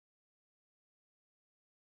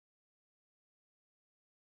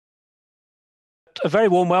a very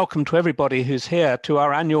warm welcome to everybody who's here to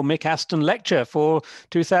our annual Mick Aston lecture for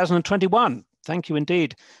 2021. Thank you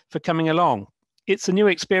indeed for coming along. It's a new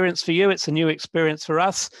experience for you, it's a new experience for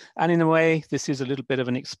us, and in a way, this is a little bit of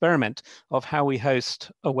an experiment of how we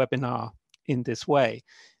host a webinar in this way.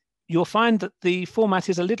 You'll find that the format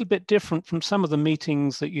is a little bit different from some of the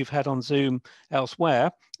meetings that you've had on Zoom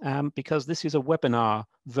elsewhere, because this is a webinar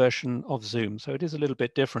version of Zoom, so it is a little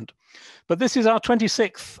bit different. But this is our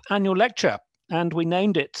 26th annual lecture, and we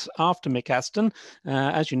named it after Mick Aston.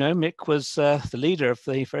 As you know, Mick was the leader of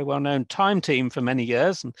the very well-known Time team for many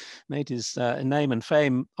years and made his name and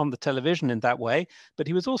fame on the television in that way. But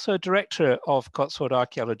he was also a director of Cotswold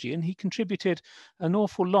Archaeology, and he contributed an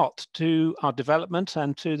awful lot to our development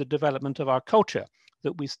and to the development of our culture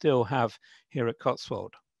that we still have here at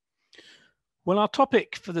Cotswold. Well, our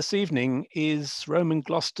topic for this evening is Roman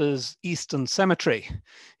Gloucester's Eastern Cemetery.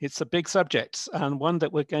 It's a big subject and one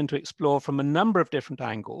that we're going to explore from a number of different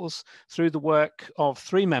angles through the work of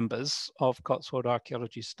 3 members of Cotswold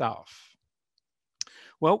Archaeology staff.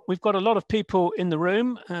 Well, we've got a lot of people in the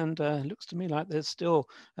room, and it looks to me like there's still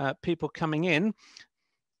people coming in.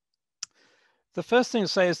 The first thing to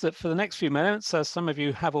say is that for the next few minutes, as some of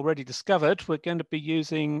you have already discovered, we're going to be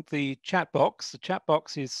using the chat box. The chat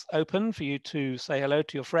box is open for you to say hello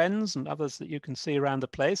to your friends and others that you can see around the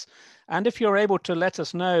place. And if you're able to let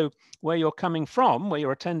us know where you're coming from, where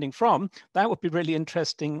you're attending from, that would be really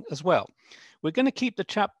interesting as well. We're going to keep the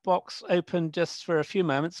chat box open just for a few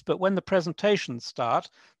moments, but when the presentations start,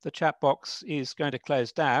 the chat box is going to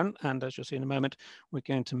close down. And as you'll see in a moment, we're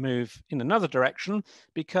going to move in another direction,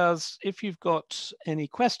 because if you've got any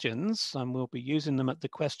questions, and we'll be using them at the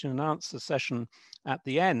question and answer session at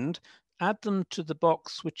the end, add them to the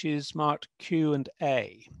box which is marked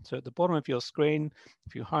Q&A. So at the bottom of your screen,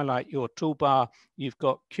 if you highlight your toolbar, you've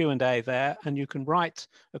got Q&A there, and you can write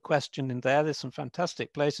a question in there. There's some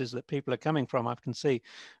fantastic places that people are coming from. I can see,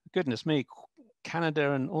 goodness me,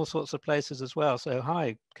 Canada and all sorts of places as well. So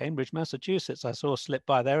hi, Cambridge, Massachusetts, I saw slip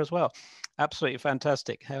by there as well. Absolutely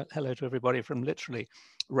fantastic. Hello to everybody from literally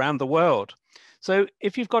around the world. So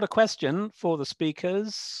if you've got a question for the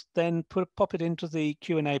speakers, then pop it into the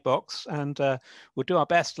Q&A box, and we'll do our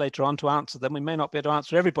best later on to answer them. We may not be able to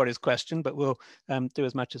answer everybody's question, but we'll do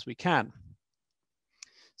as much as we can.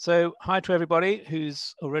 So hi to everybody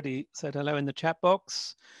who's already said hello in the chat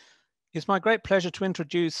box. It's my great pleasure to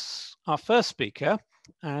introduce our first speaker,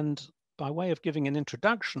 and by way of giving an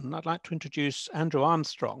introduction, I'd like to introduce Andrew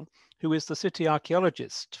Armstrong, who is the city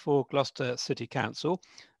archaeologist for Gloucester City Council.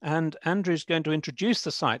 And Andrew's going to introduce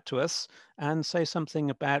the site to us and say something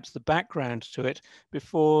about the background to it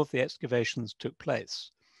before the excavations took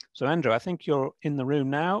place. So Andrew, I think you're in the room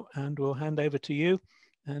now, and we'll hand over to you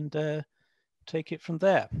and take it from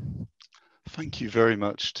there. Thank you very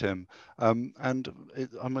much, Tim. I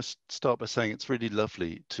must start by saying it's really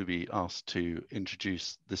lovely to be asked to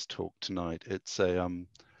introduce this talk tonight. It's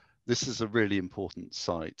this is a really important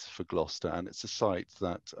site for Gloucester, and it's a site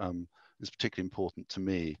that is particularly important to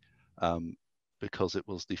me because it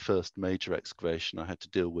was the first major excavation I had to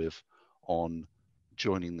deal with on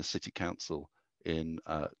joining the City Council in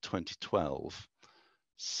 2012.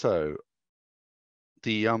 So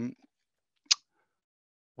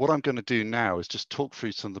what I'm going to do now is just talk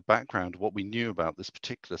through some of the background, what we knew about this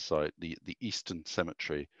particular site, the Eastern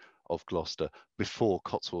Cemetery of Gloucester, before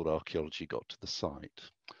Cotswold Archaeology got to the site.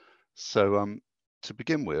 So to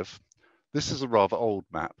begin with, this is a rather old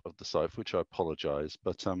map of the site, for which I apologise,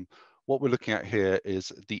 but what we're looking at here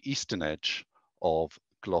is the eastern edge of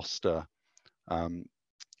Gloucester,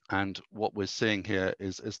 and what we're seeing here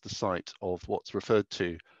is the site of what's referred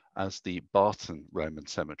to as the Barton Roman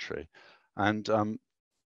Cemetery. And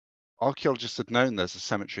archaeologists had known there's a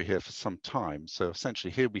cemetery here for some time. So essentially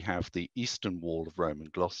here we have the eastern wall of Roman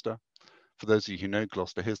Gloucester. For those of you who know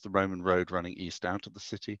Gloucester, here's the Roman road running east out of the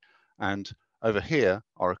city. And over here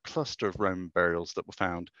are a cluster of Roman burials that were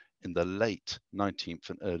found in the late 19th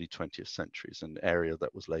and early 20th centuries, an area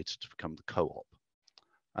that was later to become the co-op.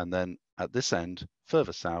 And then at this end,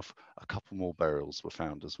 further south, a couple more burials were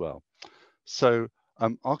found as well. So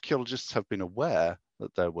archaeologists have been aware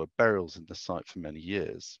that there were burials in the site for many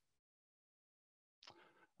years.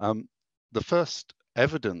 The first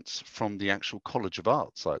evidence from the actual College of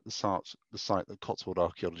Art site, the site that Cotswold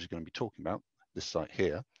Archaeology is going to be talking about, this site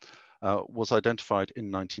here, was identified in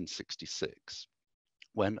 1966,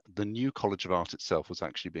 when the new College of Art itself was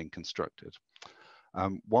actually being constructed.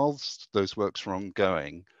 Whilst those works were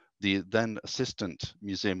ongoing, the then assistant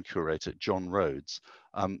museum curator, John Rhodes,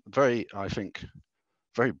 very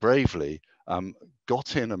bravely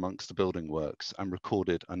got in amongst the building works and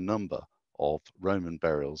recorded a number of Roman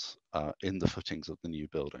burials in the footings of the new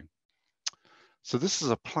building. So this is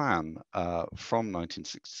a plan from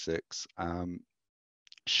 1966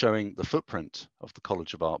 showing the footprint of the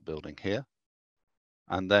College of Art building here.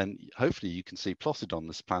 And then hopefully you can see plotted on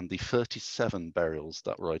this plan the 37 burials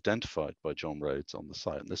that were identified by John Rhodes on the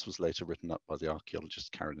site. And this was later written up by the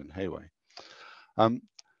archaeologist Carolyn Hayway.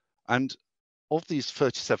 And of these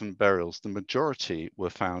 37 burials, the majority were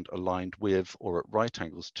found aligned with or at right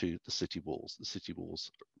angles to the city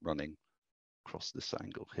walls running across this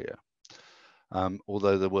angle here.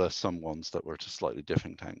 Although there were some ones that were at a slightly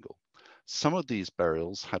different angle. Some of these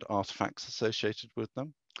burials had artifacts associated with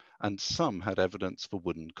them, and some had evidence for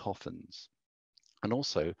wooden coffins. And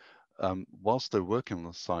also, whilst they were working on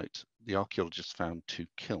the site, the archaeologists found 2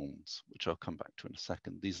 kilns, which I'll come back to in a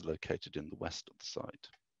second. These are located in the west of the site.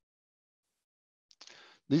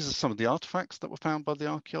 These are some of the artifacts that were found by the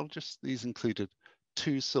archaeologists. These included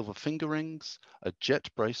 2 silver finger rings, a jet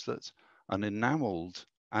bracelet, an enameled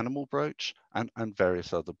animal brooch, and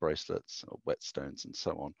various other bracelets, or whetstones and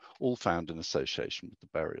so on, all found in association with the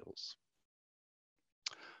burials.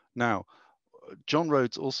 Now, John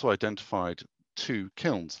Rhodes also identified 2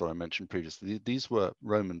 kilns that I mentioned previously. These were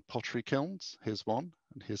Roman pottery kilns. Here's one,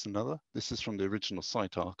 and here's another. This is from the original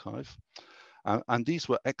site archive. And these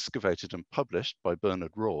were excavated and published by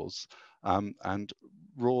Bernard Rawes. And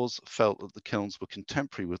Rawes felt that the kilns were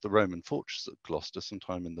contemporary with the Roman fortress at Gloucester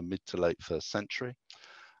sometime in the mid to late 1st century.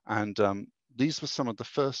 And these were some of the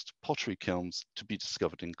first pottery kilns to be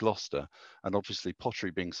discovered in Gloucester. And obviously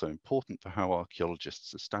pottery being so important for how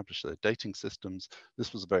archaeologists establish their dating systems,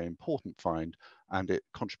 this was a very important find, and it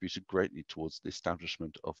contributed greatly towards the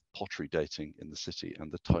establishment of pottery dating in the city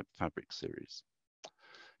and the type fabric series.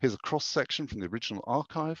 Here's a cross section from the original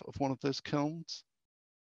archive of one of those kilns.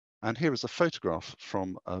 And here is a photograph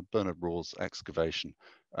from Bernard Rawes' excavation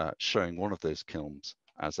showing one of those kilns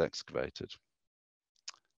as excavated.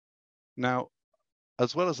 Now,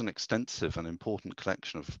 as well as an extensive and important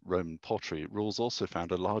collection of Roman pottery, Rawes also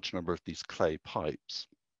found a large number of these clay pipes.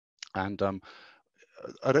 And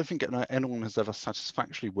I don't think anyone has ever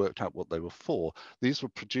satisfactorily worked out what they were for. These were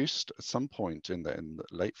produced at some point in the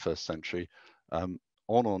late 1st century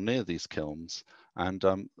on or near these kilns, and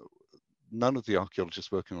none of the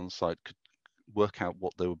archaeologists working on the site could work out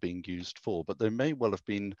what they were being used for, but they may well have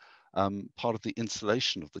been part of the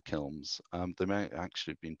insulation of the kilns. They may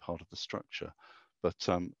actually have been part of the structure, but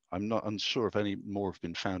I'm not unsure if any more have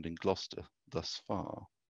been found in Gloucester thus far.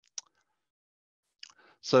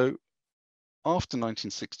 So after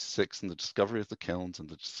 1966 and the discovery of the kilns and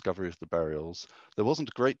the discovery of the burials, there wasn't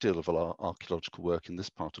a great deal of archaeological work in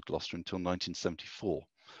this part of Gloucester until 1974,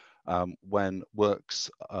 when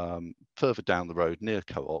works further down the road near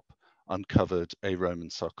Co-op uncovered a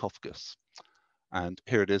Roman sarcophagus. And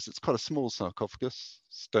here it is. It's quite a small sarcophagus,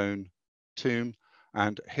 stone tomb.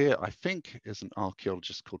 And here, I think, is an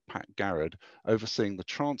archaeologist called Pat Garrard overseeing the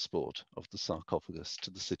transport of the sarcophagus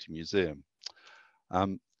to the City Museum.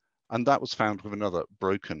 And that was found with another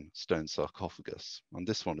broken stone sarcophagus. And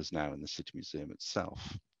this one is now in the City Museum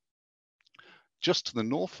itself. Just to the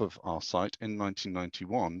north of our site in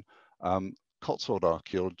 1991, Cotswold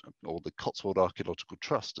or the Cotswold Archaeological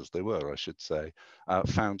Trust, as they were, I should say,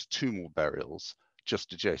 found 2 more burials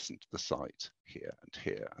just adjacent to the site here and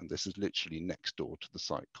here. And this is literally next door to the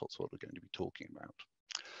site Cotswold are going to be talking about.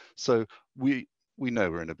 So we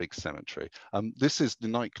know we're in a big cemetery. This is the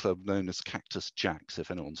nightclub known as Cactus Jack's,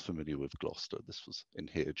 if anyone's familiar with Gloucester. This was in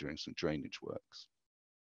here during some drainage works.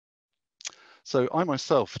 So I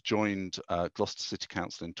myself joined Gloucester City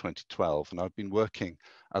Council in 2012, and I've been working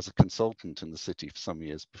as a consultant in the city for some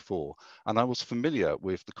years before. And I was familiar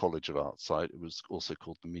with the College of Art site. It was also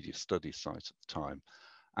called the Media Studies site at the time.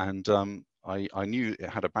 And I knew it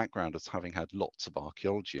had a background as having had lots of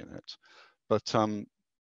archaeology in it. But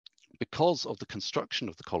because of the construction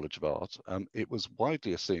of the College of Art, it was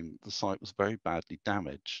widely assumed the site was very badly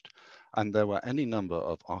damaged, and there were any number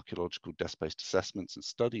of archaeological desk-based assessments and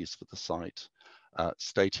studies for the site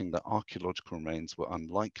stating that archaeological remains were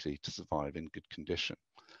unlikely to survive in good condition.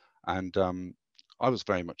 And I was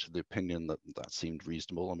very much of the opinion that that seemed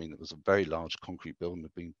reasonable. I mean, it was a very large concrete building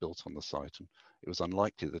that had been built on the site, and it was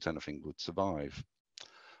unlikely that anything would survive.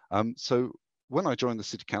 So when I joined the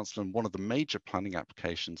City Council, and one of the major planning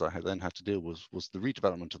applications I then had to deal with was the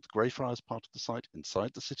redevelopment of the Greyfriars part of the site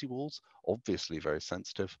inside the city walls, obviously very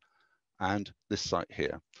sensitive, and this site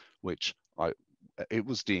here, which it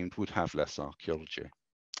was deemed would have less archaeology.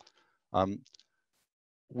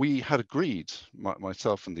 We had agreed,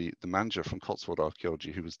 myself and the manager from Cotswold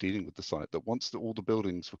Archaeology who was dealing with the site, that once all the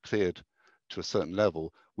buildings were cleared to a certain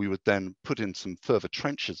level, we would then put in some further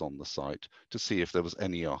trenches on the site to see if there was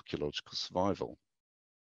any archaeological survival.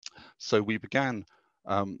 So we began,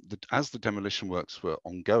 as the demolition works were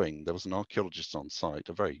ongoing, there was an archaeologist on site,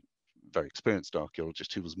 a very experienced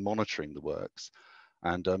archaeologist who was monitoring the works.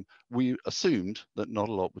 And we assumed that not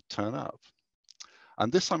a lot would turn up.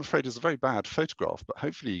 And this, I'm afraid, is a very bad photograph, but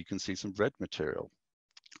hopefully you can see some red material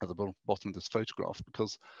at the bottom of this photograph,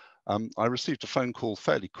 because I received a phone call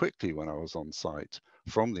fairly quickly when I was on site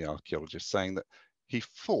from the archaeologist saying that he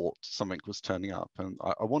thought something was turning up. And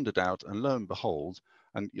I wandered out, and lo and behold,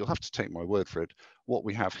 and you'll have to take my word for it, what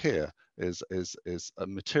we have here is a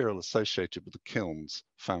material associated with the kilns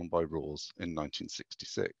found by Rawes in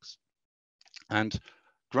 1966. And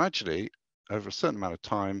gradually, over a certain amount of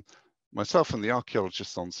time, myself and the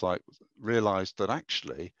archaeologists on site realized that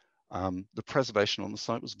actually the preservation on the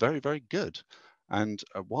site was very, very good. And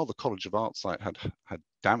while the College of Art site had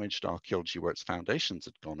damaged archaeology where its foundations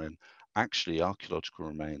had gone in, actually archaeological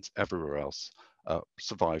remains everywhere else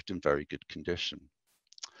survived in very good condition.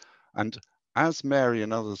 And as Mary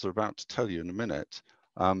and others are about to tell you in a minute,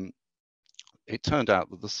 it turned out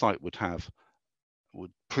that the site would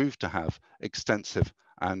prove to have extensive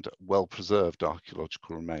and well-preserved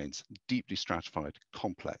archaeological remains, deeply stratified,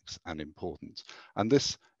 complex and important. And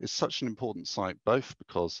this is such an important site, both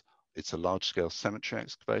because it's a large-scale cemetery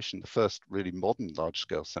excavation, the first really modern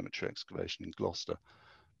large-scale cemetery excavation in Gloucester,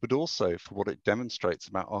 but also for what it demonstrates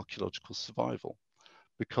about archaeological survival.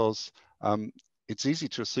 Because it's easy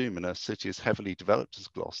to assume in a city as heavily developed as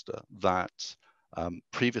Gloucester that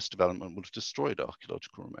previous development would have destroyed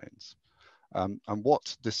archaeological remains. And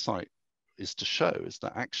what this site is to show is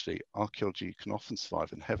that actually archaeology can often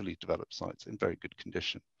survive in heavily developed sites in very good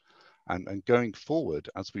condition. And going forward,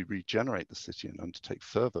 as we regenerate the city and undertake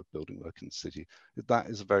further building work in the city, that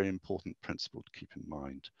is a very important principle to keep in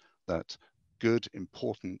mind, that good,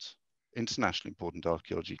 important, internationally important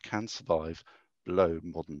archaeology can survive below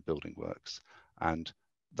modern building works. And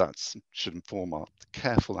that should inform the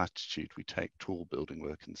careful attitude we take to all building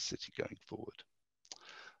work in the city going forward.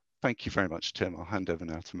 Thank you very much, Tim. I'll hand over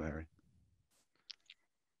now to Mary.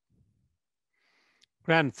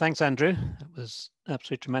 Grand, thanks, Andrew. That was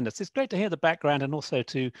absolutely tremendous. It's great to hear the background and also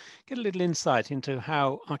to get a little insight into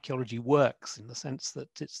how archaeology works, in the sense that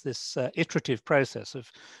it's this iterative process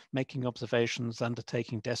of making observations,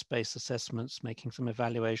 undertaking desk-based assessments, making some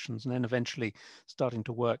evaluations, and then eventually starting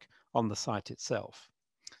to work on the site itself.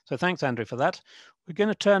 So thanks, Andrew, for that. We're going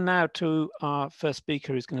to turn now to our first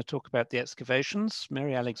speaker, who's going to talk about the excavations,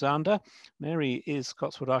 Mary Alexander. Mary is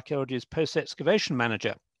Cotswold Archaeology's post-excavation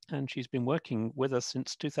manager, and she's been working with us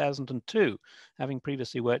since 2002, having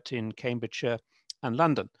previously worked in Cambridgeshire and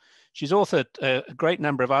London. She's authored a great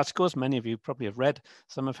number of articles. Many of you probably have read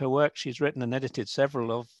some of her work. She's written and edited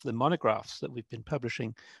several of the monographs that we've been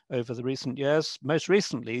publishing over the recent years. Most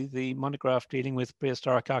recently, the monograph dealing with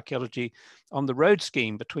prehistoric archaeology on the road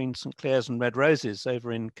scheme between St Clair's and Red Roses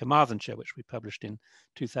over in Carmarthenshire, which we published in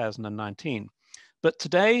 2019. But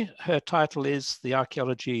today, her title is The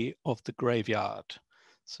Archaeology of the Graveyard.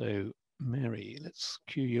 So, Mary, let's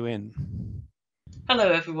cue you in.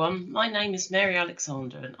 Hello everyone, my name is Mary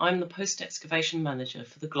Alexander and I'm the post-excavation manager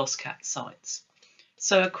for the Gloucester sites.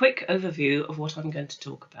 So a quick overview of what I'm going to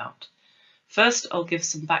talk about. First, I'll give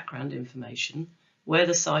some background information, where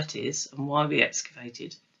the site is and why we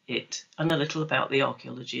excavated it, and a little about the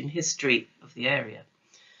archaeology and history of the area.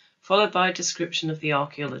 Followed by a description of the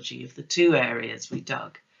archaeology of the two areas we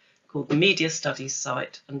dug, called the Media Studies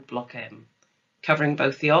Site and Block M, covering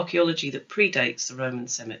both the archaeology that predates the Roman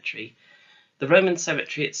cemetery, the Roman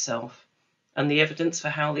cemetery itself, and the evidence for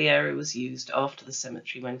how the area was used after the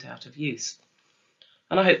cemetery went out of use.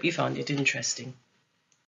 And I hope you find it interesting.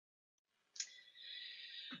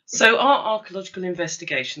 So our archaeological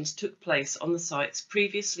investigations took place on the sites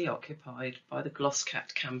previously occupied by the Gloucester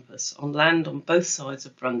campus on land on both sides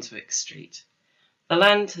of Brunswick Street. The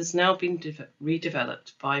land has now been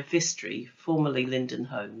redeveloped by Vistry, formerly Linden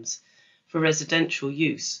Homes, for residential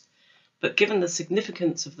use. But given the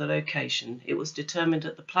significance of the location, it was determined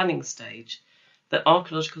at the planning stage that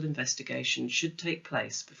archaeological investigation should take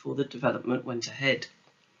place before the development went ahead.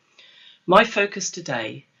 My focus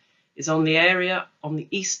today is on the area on the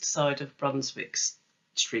east side of Brunswick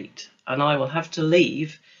Street, and I will have to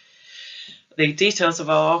leave the details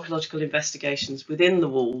of our archaeological investigations within the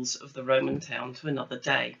walls of the Roman town to another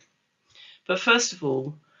day. But first of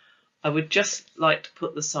all, I would just like to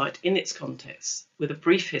put the site in its context with a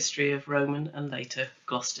brief history of Roman and later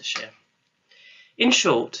Gloucestershire. In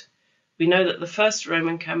short, we know that the first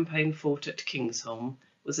Roman campaign fort at Kingsholm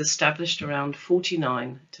was established around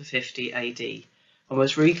 49 to 50 AD and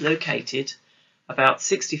was relocated about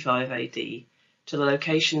 65 AD, to the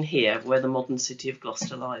location here where the modern city of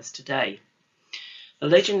Gloucester lies today. The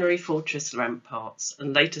legionary fortress ramparts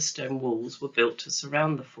and later stone walls were built to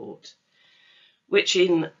surround the fort, which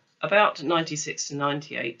in about 96 to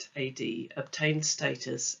 98 AD obtained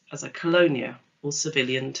status as a colonia or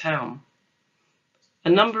civilian town. A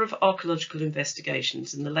number of archaeological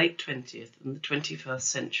investigations in the late 20th and the 21st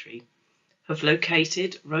century have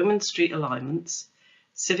located Roman street alignments,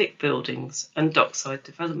 civic buildings and dockside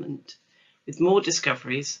development, with more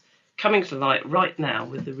discoveries coming to light right now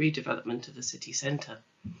with the redevelopment of the city centre.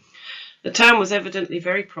 The town was evidently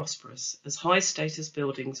very prosperous, as high-status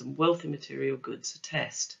buildings and wealthy material goods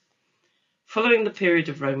attest. Following the period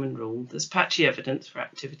of Roman rule, there's patchy evidence for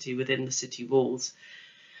activity within the city walls,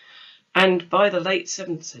 and by the late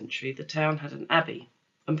 7th century the town had an abbey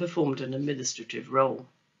and performed an administrative role.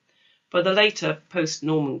 By the later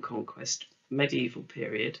post-Norman conquest medieval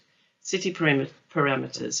period, city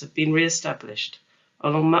parameters have been re-established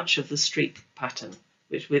along much of the street pattern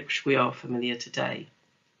with which we are familiar today.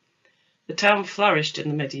 The town flourished in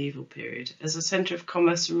the medieval period as a centre of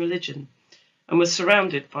commerce and religion, and was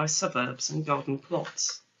surrounded by suburbs and garden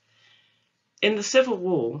plots. In the Civil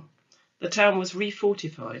War, the town was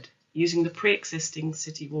refortified using the pre-existing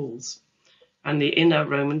city walls and the inner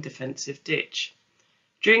Roman defensive ditch.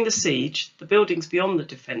 During the siege, the buildings beyond the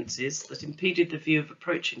defences that impeded the view of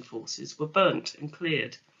approaching forces were burnt and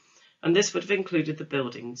cleared, and this would have included the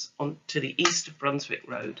buildings on to the east of Brunswick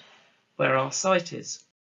Road, where our site is.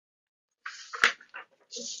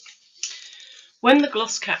 When the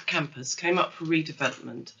Gloucester campus came up for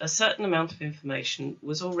redevelopment, a certain amount of information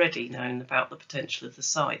was already known about the potential of the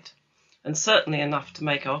site, and certainly enough to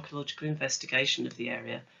make archaeological investigation of the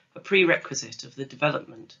area a prerequisite of the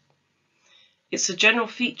development. It's a general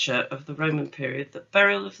feature of the Roman period that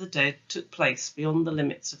burial of the dead took place beyond the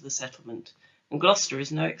limits of the settlement, and Gloucester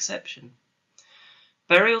is no exception.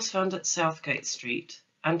 Burials found at Southgate Street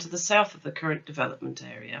and to the south of the current development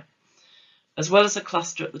area, as well as a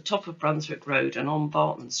cluster at the top of Brunswick Road and on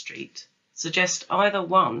Barton Street, suggest either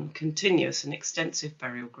one continuous and extensive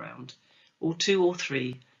burial ground, or two or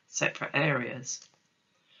three separate areas.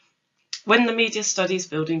 When the media studies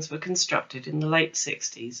buildings were constructed in the late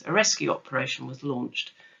 60s, a rescue operation was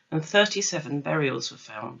launched and 37 burials were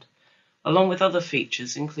found, along with other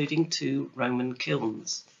features including 2 Roman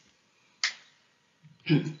kilns.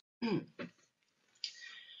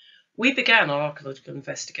 We began our archaeological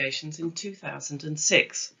investigations in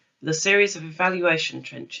 2006 with a series of evaluation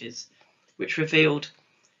trenches which revealed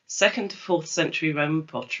 2nd to 4th century Roman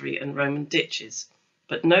pottery and Roman ditches,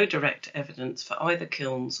 but no direct evidence for either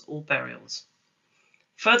kilns or burials.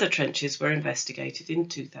 Further trenches were investigated in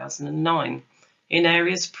 2009 in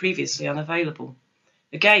areas previously unavailable.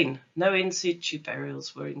 Again, no in situ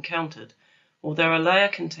burials were encountered, although a layer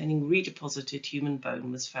containing redeposited human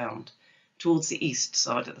bone was found towards the east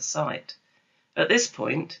side of the site. At this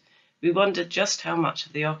point, we wondered just how much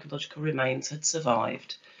of the archaeological remains had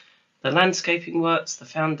survived: the landscaping works, the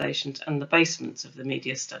foundations and the basements of the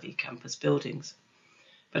media study campus buildings.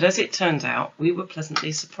 But as it turned out, we were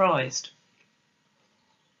pleasantly surprised.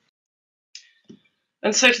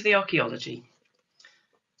 And so to the archaeology.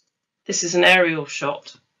 This is an aerial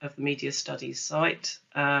shot of the media studies site.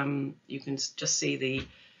 You can just see the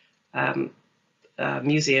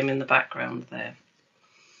museum in the background there.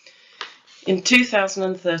 In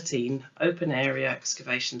 2013, open area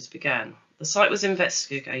excavations began. The site was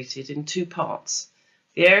investigated in 2 parts.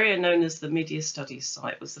 The area known as the media studies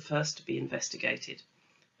site was the first to be investigated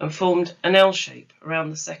and formed an L shape around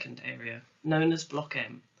the second area, known as Block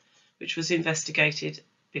M, which was investigated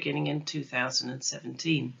beginning in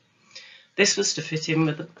 2017. This was to fit in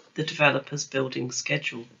with the developer's building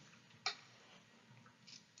schedule.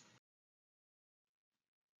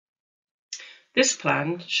 This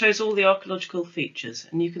plan shows all the archaeological features,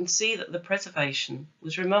 and you can see that the preservation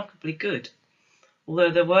was remarkably good, although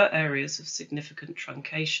there were areas of significant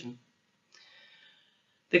truncation.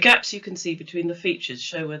 The gaps you can see between the features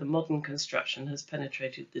show where the modern construction has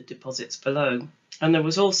penetrated the deposits below, and there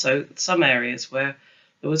was also some areas where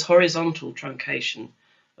there was horizontal truncation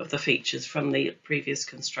of the features from the previous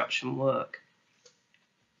construction work.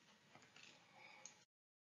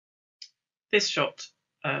 This shot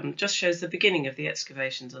just shows the beginning of the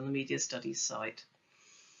excavations on the media studies site,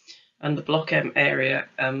 and the Block M area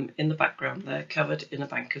in the background there, covered in a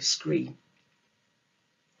bank of scree.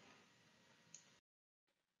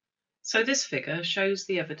 So this figure shows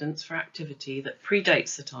the evidence for activity that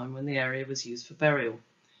predates the time when the area was used for burial.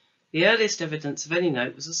 The earliest evidence of any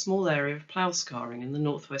note was a small area of plough scarring in the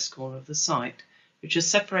northwest corner of the site, which was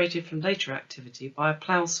separated from later activity by a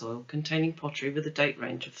plough soil containing pottery with a date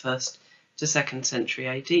range of 1st to 2nd century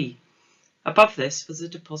AD. Above this was a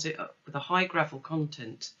deposit with a high gravel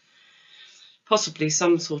content, possibly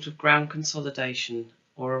some sort of ground consolidation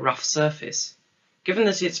or a rough surface. Given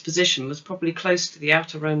that its position was probably close to the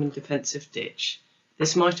outer Roman defensive ditch,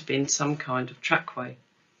 this might have been some kind of trackway.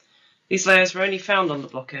 These layers were only found on the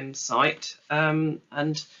Block M site,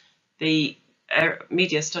 and the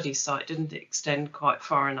media studies site didn't extend quite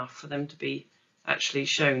far enough for them to be actually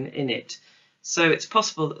shown in it. So it's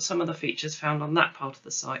possible that some of the features found on that part of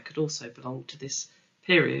the site could also belong to this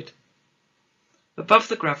period. Above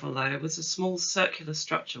the gravel layer was a small circular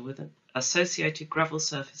structure with associated gravel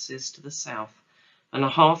surfaces to the south, and a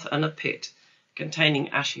hearth and a pit containing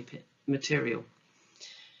ashy material.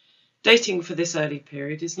 Dating for this early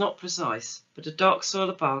period is not precise, but a dark soil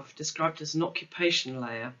above, described as an occupation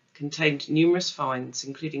layer, contained numerous finds,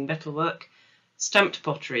 including metalwork, stamped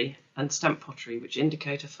pottery, and stamped pottery, which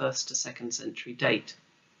indicate a 1st to 2nd century date.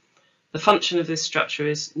 The function of this structure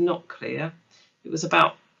is not clear. It was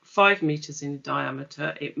about 5 metres in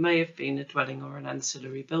diameter. It may have been a dwelling or an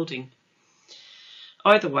ancillary building.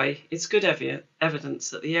 Either way, it's good evidence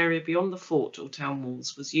that the area beyond the fort or town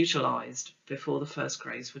walls was utilised before the first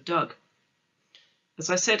graves were dug. As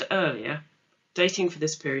I said earlier, dating for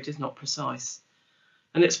this period is not precise,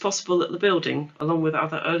 and it's possible that the building, along with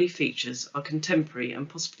other early features, are contemporary and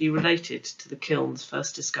possibly related to the kilns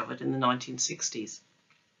first discovered in the 1960s.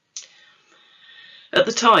 At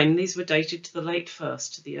the time, these were dated to the late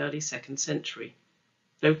 1st to the early 2nd century.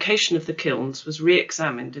 Location of the kilns was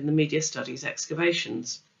re-examined in the media studies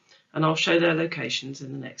excavations, and I'll show their locations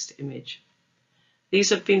in the next image.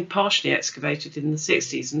 These have been partially excavated in the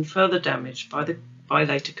 60s and further damaged by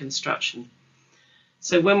later construction.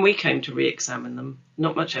 So when we came to re-examine them,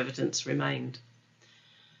 not much evidence remained.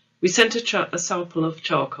 We sent a sample of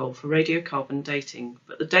charcoal for radiocarbon dating,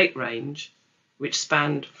 but the date range, which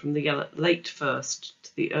spanned from the late 1st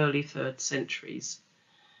to the early 3rd centuries,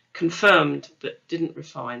 confirmed but didn't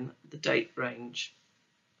refine the date range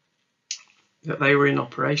that they were in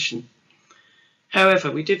operation.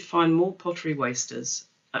 However, we did find more pottery wasters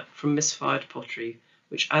from misfired pottery,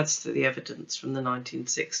 which adds to the evidence from the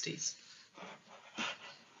 1960s.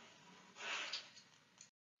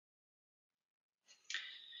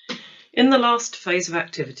 In the last phase of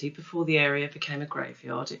activity before the area became a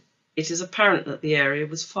graveyard, it is apparent that the area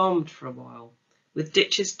was farmed for a while, with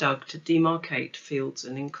ditches dug to demarcate fields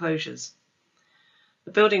and enclosures.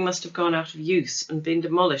 The building must have gone out of use and been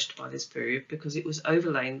demolished by this period because it was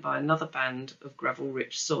overlain by another band of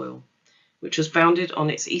gravel-rich soil, which was bounded on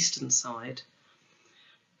its eastern side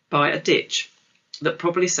by a ditch that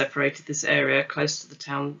probably separated this area close to the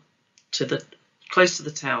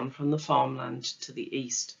town from the farmland to the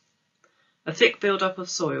east. A thick build-up of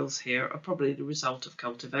soils here are probably the result of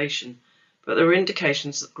cultivation, but there are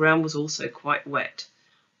indications that the ground was also quite wet,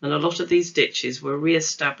 and a lot of these ditches were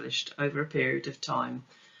re-established over a period of time,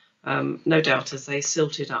 no doubt as they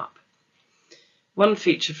silted up. One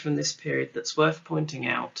feature from this period that's worth pointing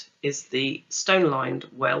out is the stone-lined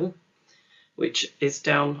well, which is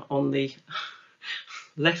down on the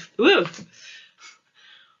left,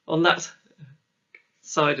 on that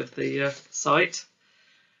side of the site.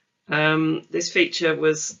 This feature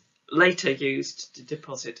was later used to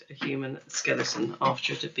deposit a human skeleton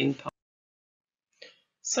after it had been passed.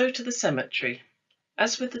 So to the cemetery.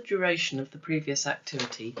 As with the duration of the previous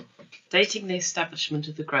activity, dating the establishment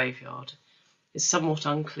of the graveyard is somewhat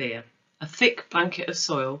unclear. A thick blanket of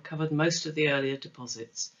soil covered most of the earlier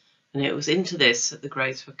deposits, and it was into this that the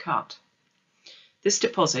graves were cut. This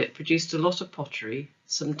deposit produced a lot of pottery,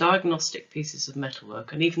 some diagnostic pieces of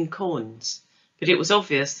metalwork, and even coins, but it was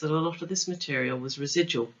obvious that a lot of this material was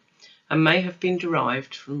residual and may have been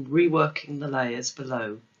derived from reworking the layers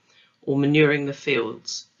below or manuring the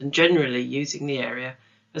fields, and generally using the area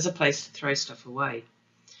as a place to throw stuff away.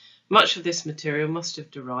 Much of this material must have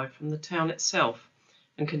derived from the town itself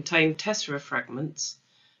and contained tessera fragments,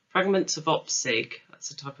 fragments of opsig, that's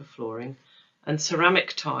a type of flooring, and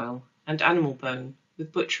ceramic tile and animal bone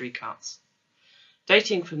with butchery cuts.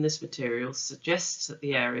 Dating from this material suggests that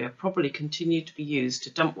the area probably continued to be used to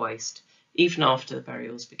dump waste even after the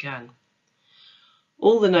burials began.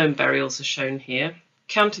 All the known burials are shown here,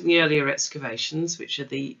 counting the earlier excavations, which are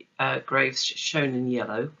the graves shown in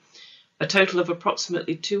yellow. A total of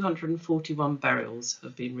approximately 241 burials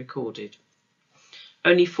have been recorded.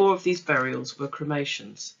 Only 4 of these burials were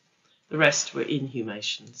cremations. The rest were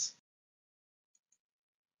inhumations.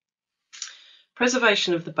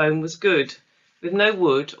 Preservation of the bone was good, with no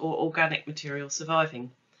wood or organic material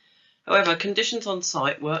surviving. However, conditions on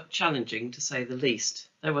site were challenging, to say the least.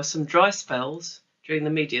 There were some dry spells during the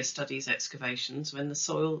media studies excavations when the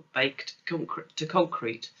soil baked to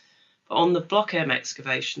concrete, but on the Block M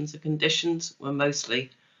excavations the conditions were mostly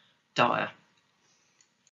dire.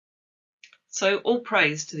 So all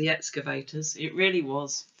praise to the excavators, it really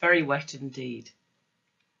was very wet indeed.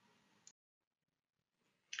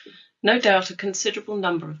 No doubt a considerable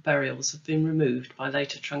number of burials have been removed by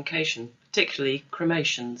later truncation, particularly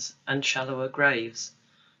cremations and shallower graves.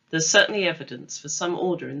 There's certainly evidence for some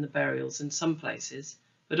order in the burials in some places,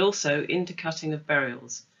 but also intercutting of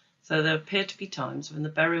burials, so there appear to be times when the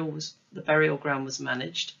burial ground was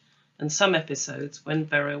managed, and some episodes when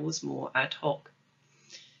burial was more ad hoc.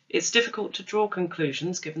 It's difficult to draw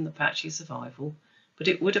conclusions given the patchy survival, but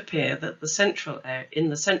it would appear that in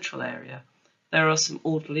the central area there are some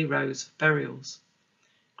orderly rows of burials.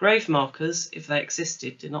 Grave markers, if they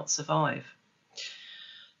existed, did not survive.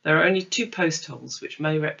 There are only 2 post holes which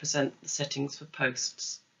may represent the settings for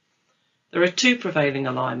posts. There are 2 prevailing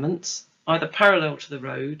alignments, either parallel to the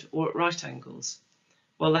road or at right angles,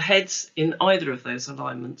 while the heads in either of those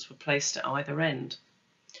alignments were placed at either end.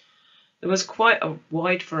 There was quite a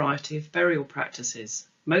wide variety of burial practices.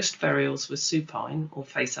 Most burials were supine or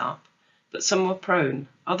face up, but some were prone,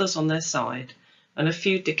 others on their side, and a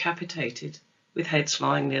few decapitated with heads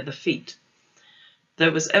lying near the feet.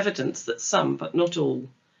 There was evidence that some, but not all,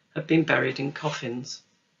 had been buried in coffins.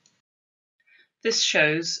 This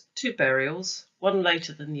shows 2 burials, one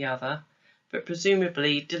later than the other, but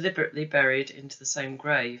presumably deliberately buried into the same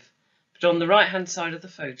grave. But on the right-hand side of the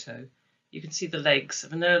photo, you can see the legs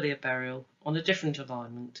of an earlier burial on a different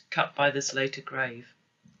alignment, cut by this later grave.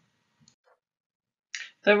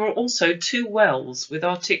 There were also 2 wells with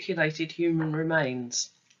articulated human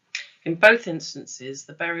remains. In both instances,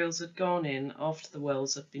 the burials had gone in after the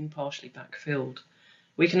wells had been partially backfilled.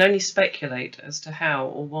 We can only speculate as to how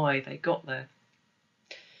or why they got there.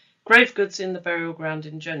 Grave goods in the burial ground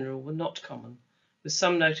in general were not common, with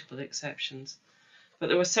some notable exceptions, but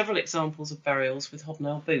there were several examples of burials with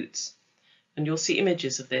hobnail boots, and you'll see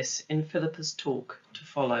images of this in Philippa's talk to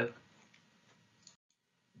follow.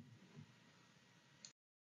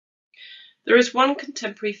 There is one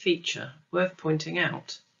contemporary feature worth pointing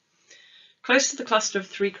out. Close to the cluster of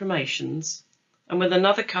 3 cremations, and with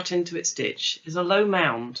another cut into its ditch, is a low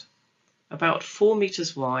mound, about 4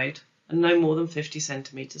 metres wide and no more than 50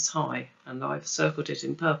 centimetres high, and I've circled it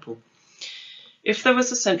in purple. If there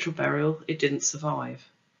was a central burial, it didn't survive.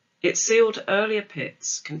 It sealed earlier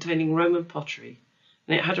pits containing Roman pottery,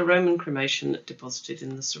 and it had a Roman cremation deposited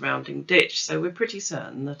in the surrounding ditch, so we're pretty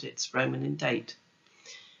certain that it's Roman in date.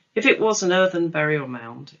 If it was an earthen burial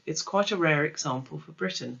mound, it's quite a rare example for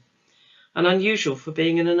Britain, and unusual for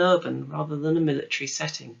being in an urban rather than a military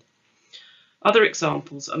setting. Other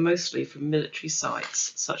examples are mostly from military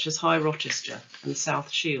sites, such as High Rochester and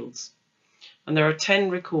South Shields, and there are 10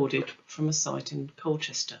 recorded from a site in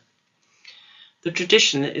Colchester. The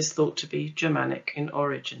tradition is thought to be Germanic in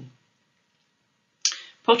origin.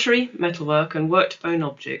 Pottery, metalwork, and worked bone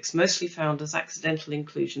objects, mostly found as accidental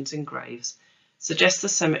inclusions in graves, suggest the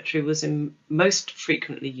cemetery was most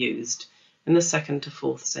frequently used in the 2nd to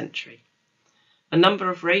 4th century. A number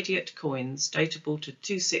of radiate coins datable to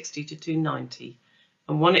 260 to 290,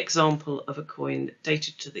 and one example of a coin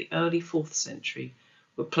dated to the early 4th century,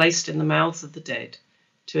 were placed in the mouths of the dead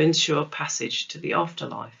to ensure passage to the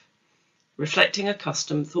afterlife, reflecting a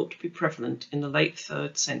custom thought to be prevalent in the late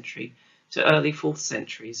 3rd century to early 4th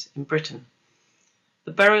centuries in Britain.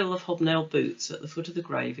 The burial of hobnail boots at the foot of the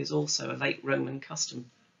grave is also a late Roman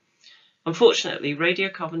custom. Unfortunately,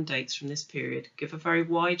 radiocarbon dates from this period give a very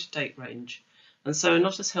wide date range, and so are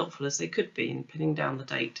not as helpful as they could be in pinning down the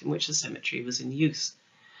date in which the cemetery was in use.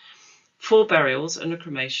 4 burials and a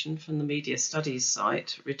cremation from the media studies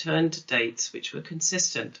site returned to dates which were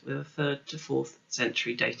consistent with a 3rd to 4th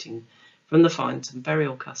century dating from the finds and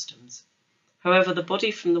burial customs. However, the body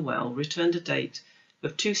from the well returned a date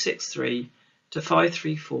of 263 to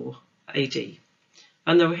 534 AD,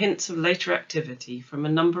 and there were hints of later activity from a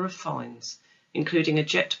number of finds, including a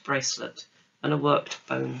jet bracelet and a worked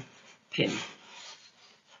bone pin.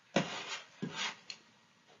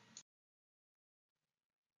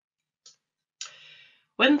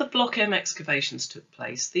 When the Block M excavations took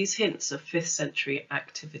place, these hints of 5th century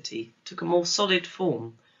activity took a more solid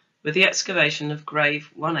form with the excavation of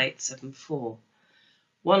grave 1874,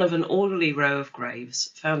 one of an orderly row of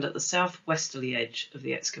graves found at the southwesterly edge of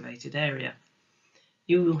the excavated area.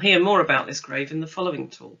 You will hear more about this grave in the following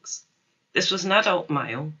talks. This was an adult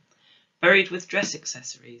male, buried with dress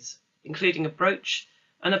accessories, including a brooch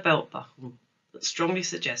and a belt buckle, that strongly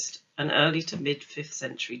suggest an early to mid 5th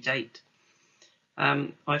century date.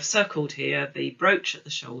 I've circled here the brooch at the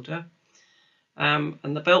shoulder and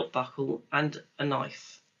the belt buckle and a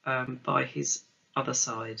knife by his other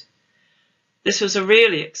side. This was a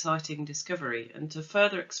really exciting discovery, and to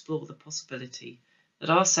further explore the possibility that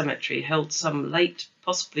our cemetery held some late,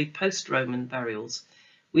 possibly post-Roman burials,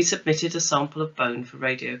 we submitted a sample of bone for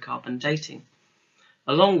radiocarbon dating,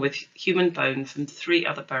 along with human bone from 3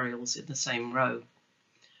 other burials in the same row.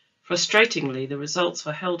 Frustratingly, the results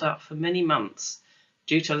were held up for many months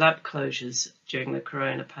due to lab closures during the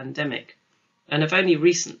corona pandemic, and have only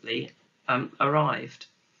recently arrived.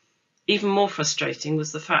 Even more frustrating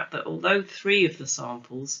was the fact that although 3 of the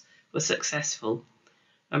samples were successful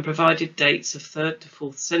and provided dates of 3rd to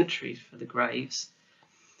 4th century for the graves,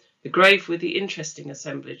 the grave with the interesting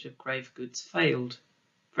assemblage of grave goods failed.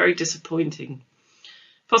 Very disappointing,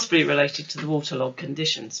 possibly related to the waterlogged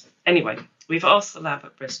conditions. Anyway, we've asked the lab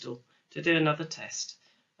at Bristol to do another test,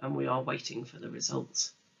 and we are waiting for the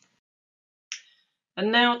results.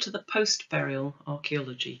 And now to the post-burial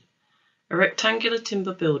archaeology. A rectangular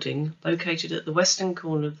timber building located at the western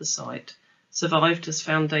corner of the site survived as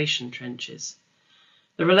foundation trenches.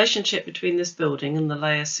 The relationship between this building and the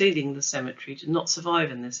layer sealing the cemetery did not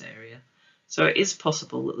survive in this area, so it is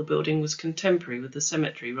possible that the building was contemporary with the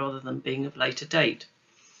cemetery rather than being of later date.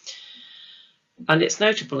 And it's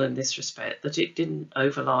notable in this respect that it didn't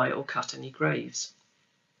overlie or cut any graves.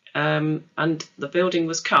 And the building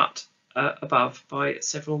was cut above by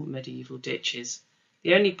several medieval ditches.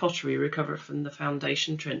 The only pottery recovered from the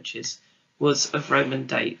foundation trenches was of Roman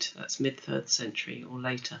date, that's mid-3rd century or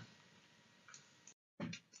later.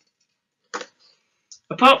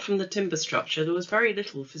 Apart from the timber structure, there was very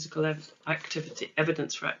little physical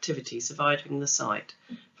evidence for activity surviving the site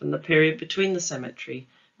from the period between the cemetery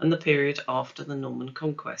and the period after the Norman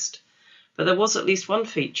conquest. But there was at least one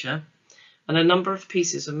feature and a number of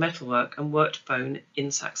pieces of metalwork and worked bone in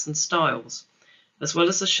Saxon styles, as well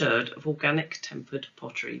as a sherd of organic tempered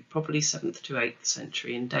pottery, probably 7th to 8th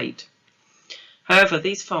century in date. However,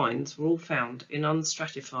 these finds were all found in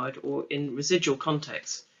unstratified or in residual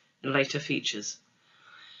contexts in later features.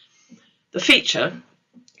 The feature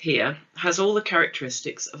here has all the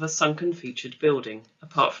characteristics of a sunken featured building,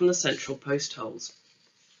 apart from the central post holes,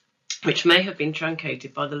 which may have been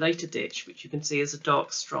truncated by the later ditch, which you can see as a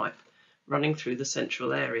dark stripe running through the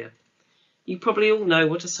central area. You probably all know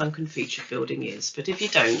what a sunken featured building is, but if you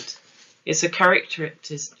don't, it's a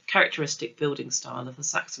characteristic building style of the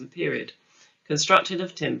Saxon period, constructed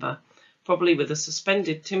of timber, probably with a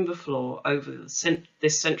suspended timber floor over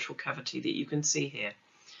this central cavity that you can see here,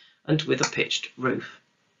 and with a pitched roof.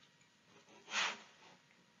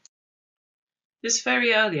 This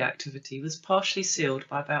very early activity was partially sealed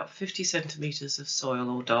by about 50 centimetres of soil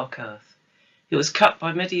or dark earth. It was cut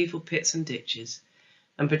by medieval pits and ditches,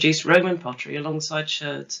 and produced Roman pottery alongside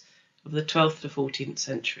sherds of the 12th to 14th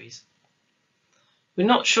centuries. We're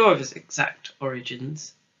not sure of its exact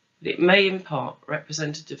origins, but it may in part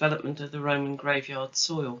represent a development of the Roman graveyard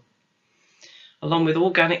soil, along with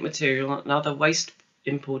organic material and other waste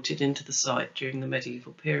imported into the site during the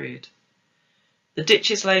medieval period. The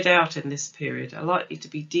ditches laid out in this period are likely to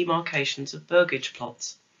be demarcations of burgage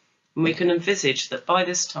plots, and we can envisage that by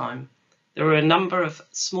this time there were a number of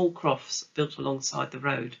small crofts built alongside the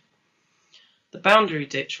road. The boundary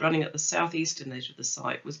ditch running at the southeastern edge of the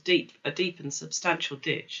site was a deep and substantial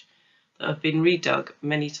ditch that had been redug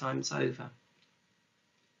many times over.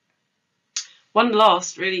 One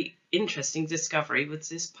last really interesting discovery was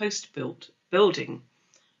this post-built building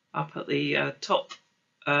up at the top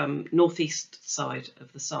northeast side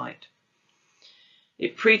of the site.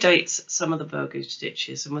 It predates some of the burgage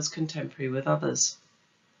ditches and was contemporary with others.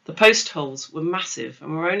 The post holes were massive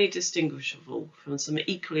and were only distinguishable from some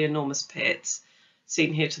equally enormous pits,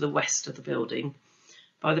 seen here to the west of the building,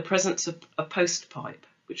 by the presence of a post pipe,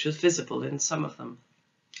 which was visible in some of them.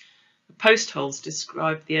 The post holes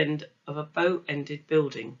describe the end of a bow-ended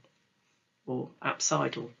building, or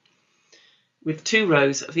apsidal, with 2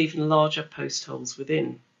 rows of even larger post holes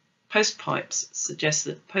within. Post pipes suggest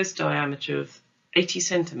that post diameter of 80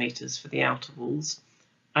 centimetres for the outer walls,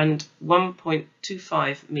 and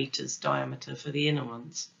 1.25 metres diameter for the inner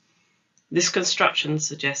ones. This construction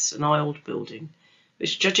suggests an aisled building,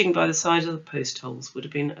 which, judging by the size of the post holes, would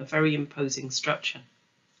have been a very imposing structure.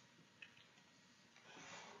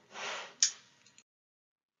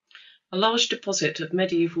 A large deposit of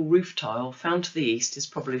medieval roof tile found to the east is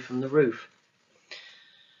probably from the roof.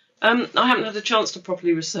 I haven't had a chance to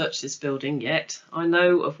properly research this building yet. I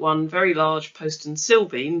know of one very large post and sill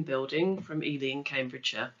beam building from Ely in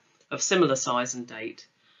Cambridgeshire of similar size and date,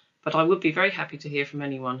 but I would be very happy to hear from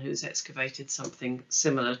anyone who's excavated something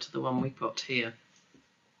similar to the one we've got here.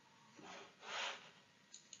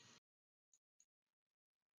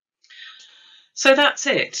 So that's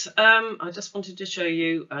it. I just wanted to show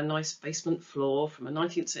you a nice basement floor from a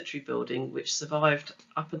 19th century building which survived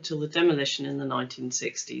up until the demolition in the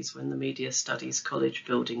 1960s when the Media Studies College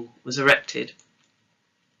building was erected.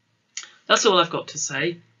 That's all I've got to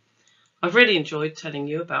say. I've really enjoyed telling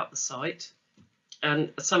you about the site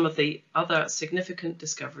and some of the other significant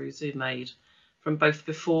discoveries we've made from both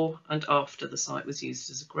before and after the site was used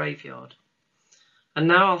as a graveyard. And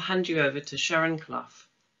now I'll hand you over to Sharon Clough,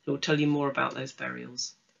 who will tell you more about those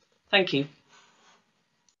burials. Thank you.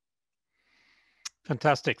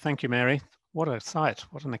 Fantastic. Thank you, Mary. What a site.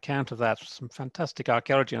 What an account of that. Some fantastic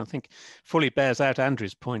archaeology. And I think fully bears out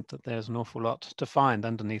Andrew's point that there's an awful lot to find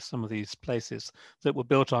underneath some of these places that were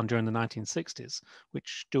built on during the 1960s,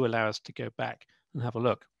 which do allow us to go back and have a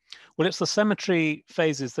look. Well, it's the cemetery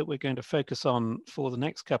phases that we're going to focus on for the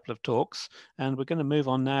next couple of talks, and we're going to move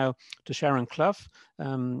on now to Sharon Clough.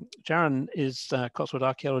 Sharon is Cotswold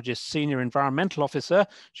Archaeologist Senior Environmental Officer.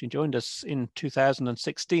 She joined us in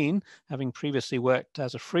 2016, having previously worked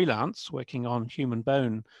as a freelance, working on human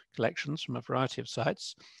bone collections from a variety of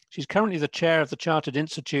sites. She's currently the chair of the Chartered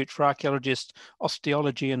Institute for Archaeologists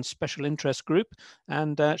Osteology and Special Interest Group,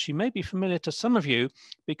 and she may be familiar to some of you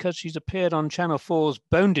because she's appeared on Channel 4's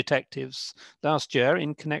Bone Detectives last year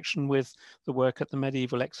in connection with the work at the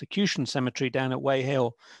Medieval Execution Cemetery down at Way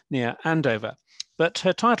Hill near Andover. But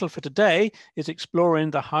her title for today is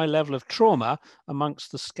Exploring the High Level of Trauma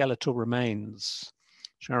Amongst the Skeletal Remains.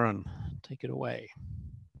 Sharon, take it away.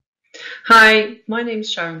 Hi, my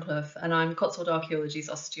name's Sharon Clough and I'm Cotswold Archaeology's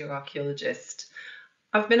osteoarchaeologist.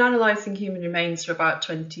 I've been analysing human remains for about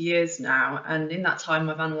 20 years now, and in that time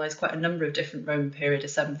I've analysed quite a number of different Roman period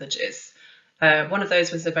assemblages. One of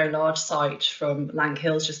those was a very large site from Lang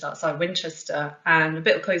Hills just outside Winchester, and a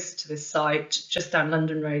bit closer to this site, just down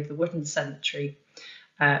London Road, the Wooden Cemetery,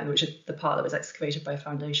 which is the part that was excavated by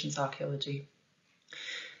Foundations Archaeology.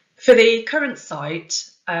 For the current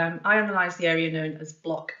site, I analysed the area known as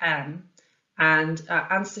Block M, and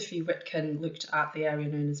Anne-Sophie Witkin looked at the area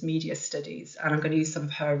known as Media Studies, and I'm going to use some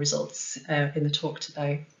of her results in the talk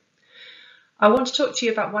today. I want to talk to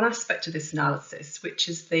you about one aspect of this analysis, which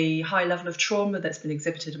is the high level of trauma that's been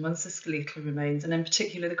exhibited amongst the skeletal remains, and in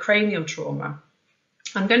particular the cranial trauma.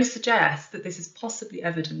 I'm going to suggest that this is possibly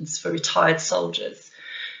evidence for retired soldiers.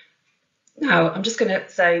 Now, I'm just going to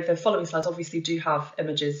say the following slides obviously do have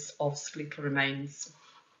images of skeletal remains.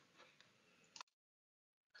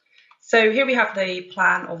 So here we have the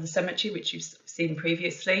plan of the cemetery, which you've seen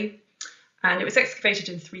previously. And it was excavated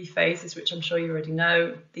in 3 phases, which I'm sure you already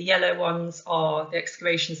know. The yellow ones are the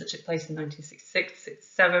excavations that took place in 1966,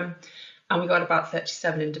 67, and we got about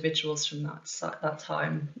 37 individuals from that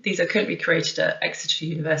time. These are currently created at Exeter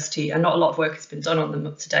University, and not a lot of work has been done on them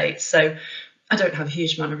up to date, so I don't have a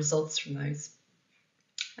huge amount of results from those.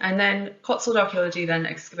 And then Cotswold Archaeology then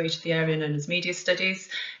excavated the area known as Media Studies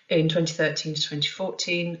in 2013 to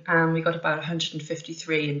 2014, and we got about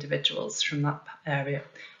 153 individuals from that area.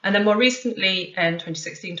 And then more recently in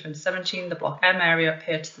 2016, 2017, the Block M area up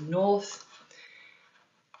here to the north,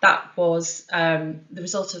 that was, the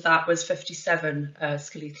result of that was 57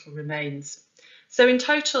 skeletal remains. So in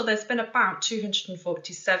total, there's been about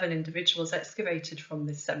 247 individuals excavated from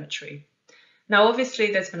this cemetery. Now,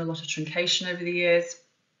 obviously, there's been a lot of truncation over the years,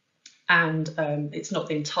 and it's not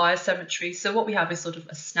the entire cemetery. So what we have is sort of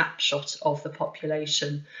a snapshot of the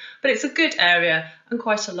population. But it's a good area and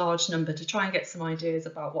quite a large number to try and get some ideas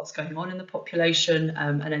about what's going on in the population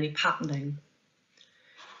and any patterning.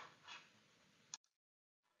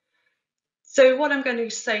 So what I'm going to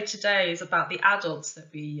say today is about the adults that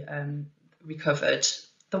we recovered.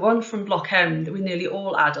 The one from Block M, that were nearly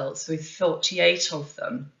all adults, with 48 of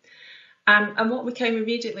them. And what became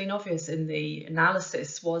immediately obvious in the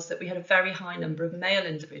analysis was that we had a very high number of male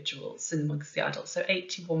individuals amongst the adults, so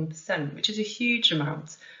 81%, which is a huge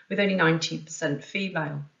amount, with only 19%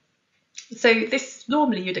 female. So this,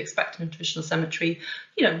 normally you'd expect in a traditional cemetery,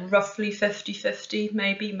 you know, roughly 50-50,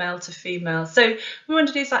 maybe male to female. So we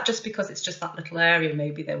wondered, is that just because it's just that little area?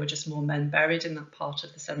 Maybe there were just more men buried in that part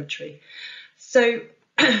of the cemetery. So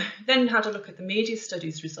then had a look at the Media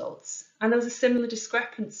Studies results, and there was a similar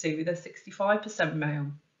discrepancy with a 65%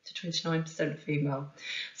 male to 29% female.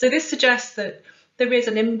 So this suggests that there is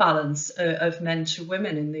an imbalance of men to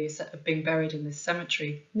women in the of being buried in this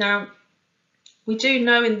cemetery. Now, we do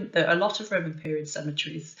know that a lot of Roman period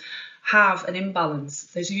cemeteries have an imbalance.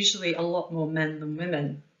 There's usually a lot more men than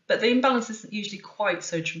women, but the imbalance isn't usually quite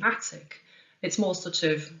so dramatic. It's more sort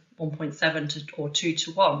of 1.7 or 2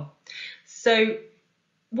 to 1. So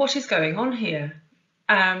what is going on here?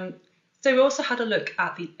 So we also had a look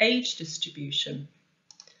at the age distribution.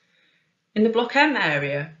 In the Block M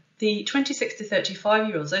area, the 26 to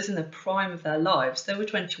 35-year-olds, those in the prime of their lives, they were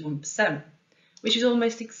 21%, which is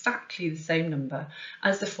almost exactly the same number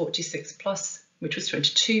as the 46 plus, which was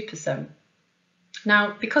 22%.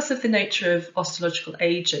 Now, because of the nature of osteological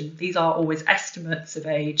ageing, these are always estimates of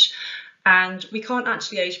age, and we can't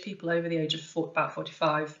actually age people over the age of about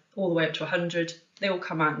 45 all the way up to 100. They all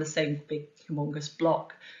come out in the same big humongous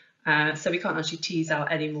block, so we can't actually tease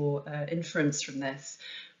out any more inference from this.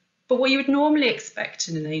 But what you would normally expect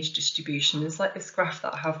in an age distribution is like this graph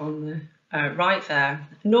that I have on the right there.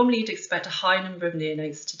 Normally you'd expect a high number of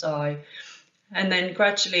neonates to die, and then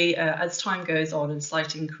gradually as time goes on, a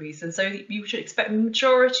slight increase. And so you should expect the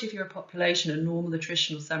majority of your population, a normal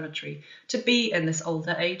attritional cemetery, to be in this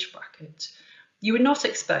older age bracket. You would not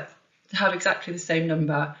expect to have exactly the same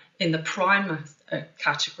number in the prime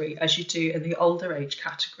category as you do in the older age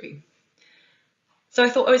category. So I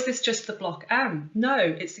thought, oh, is this just the Block M? No,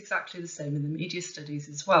 it's exactly the same in the media studies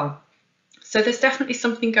as well. So there's definitely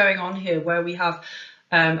something going on here where we have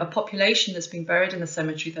a population that's been buried in the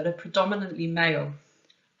cemetery that are predominantly male,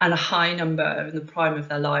 and a high number in the prime of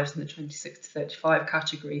their lives in the 26 to 35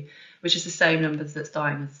 category, which is the same numbers that's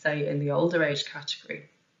dying, as say, in the older age category.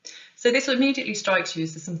 So this immediately strikes you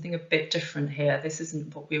as there's something a bit different here. This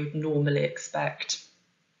isn't what we would normally expect.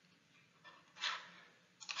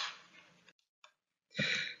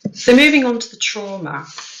 So moving on to the trauma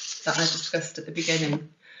that I discussed at the beginning.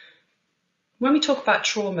 When we talk about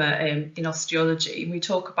trauma in osteology, we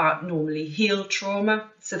talk about normally healed trauma.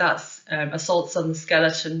 So that's assaults on the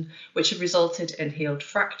skeleton, which have resulted in healed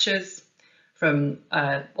fractures, from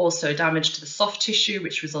also damage to the soft tissue,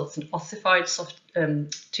 which results in ossified soft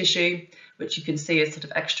tissue, which you can see as sort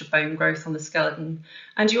of extra bone growth on the skeleton.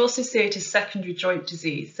 And you also see it as secondary joint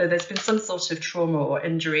disease. So there's been some sort of trauma or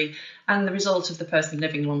injury, and the result of the person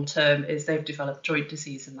living long term is they've developed joint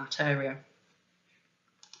disease in that area.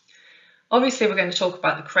 Obviously, we're going to talk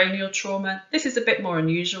about the cranial trauma. This is a bit more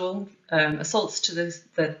unusual. Assaults to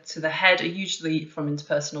the head are usually from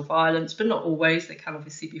interpersonal violence, but not always. They can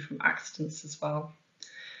obviously be from accidents as well.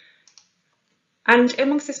 And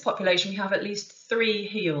amongst this population, we have at least 3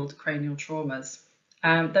 healed cranial traumas.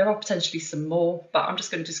 There are potentially some more, but I'm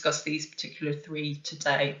just going to discuss these particular 3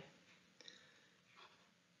 today.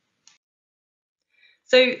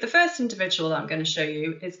 So the first individual that I'm going to show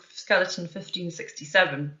you is skeleton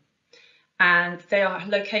 1567. And they are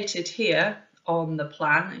located here on the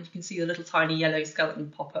plan, and you can see the little tiny yellow skeleton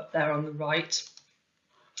pop up there on the right.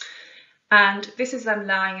 And this is them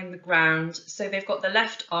lying in the ground. So they've got the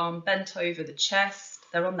left arm bent over the chest,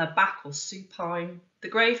 they're on their back or supine. The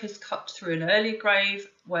grave has cut through an earlier grave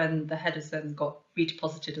when the head has then got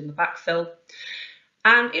redeposited in the backfill.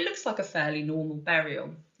 And it looks like a fairly normal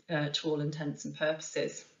burial to all intents and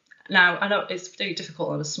purposes. Now, I know it's really difficult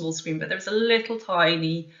on a small screen, but there's a little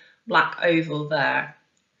tiny black oval there,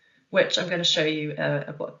 which I'm going to show you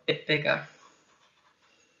a bit bigger.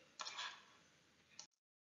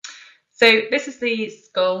 So this is the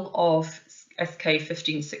skull of SK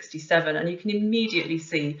 1567, and you can immediately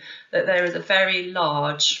see that there is a very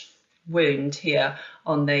large wound here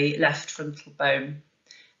on the left frontal bone.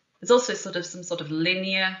 There's also some sort of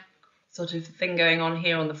linear sort of thing going on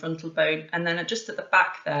here on the frontal bone, and then just at the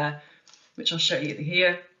back there, which I'll show you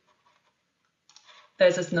here,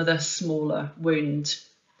 there's another smaller wound.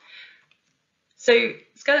 So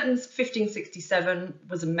skeleton 1567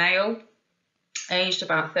 was a male, aged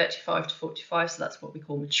about 35 to 45, so that's what we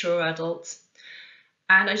call mature adults.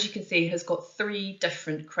 And as you can see, has got 3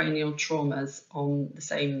 different cranial traumas on the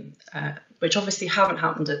same, which obviously haven't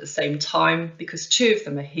happened at the same time, because 2 of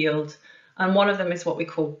them are healed, and 1 of them is what we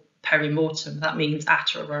call perimortem. That means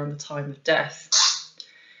at or around the time of death.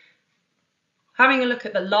 Having a look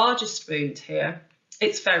at the largest wound here,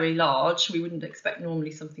 it's very large. We wouldn't expect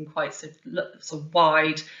normally something quite so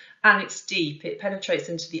wide, and it's deep. It penetrates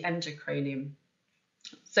into the endocranium.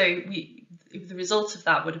 So the result of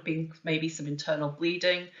that would have been maybe some internal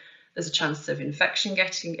bleeding. There's a chance of infection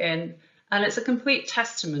getting in, and it's a complete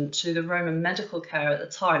testament to the Roman medical care at the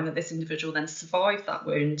time that this individual then survived that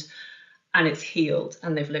wound, and it's healed,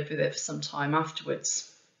 and they've lived with it for some time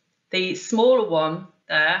afterwards. The smaller one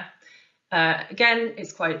there, again,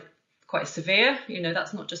 it's quite severe. You know,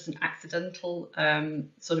 that's not just an accidental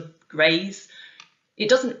sort of graze. It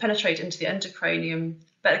doesn't penetrate into the endocranium,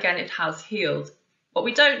 but again, it has healed. What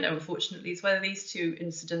we don't know, unfortunately, is whether these 2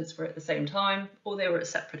 incidents were at the same time or they were at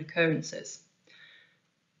separate occurrences.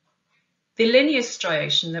 The linear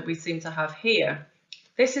striation that we seem to have here,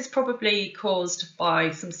 this is probably caused by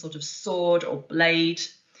some sort of sword or blade.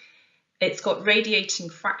 It's got radiating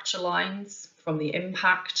fracture lines from the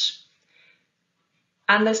impact,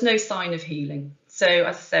 and there's no sign of healing. So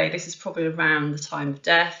as I say, this is probably around the time of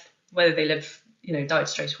death. Whether they live, died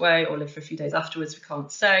straight away or live for a few days afterwards, we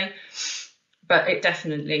can't say. But it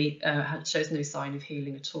definitely shows no sign of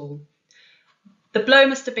healing at all. The blow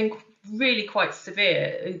must have been really quite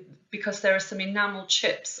severe because there are some enamel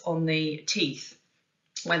chips on the teeth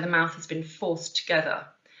where the mouth has been forced together.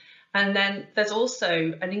 And then there's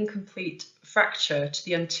also an incomplete fracture to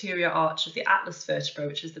the anterior arch of the atlas vertebra,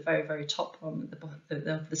 which is the very, very top one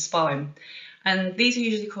of the spine. And these are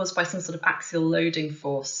usually caused by some sort of axial loading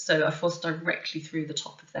force, so a force directly through the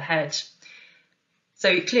top of the head.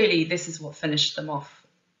 So clearly this is what finished them off.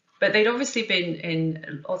 But they'd obviously been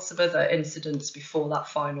in lots of other incidents before that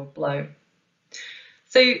final blow.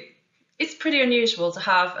 So it's pretty unusual to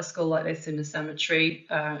have a skull like this in a cemetery,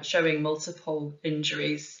 showing multiple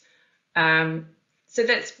injuries. So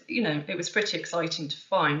that's, it was pretty exciting to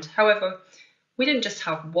find. However, we didn't just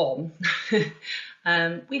have one,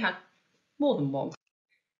 we had more than one.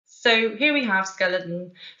 So here we have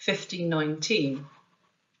skeleton 1519,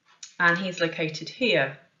 and he's located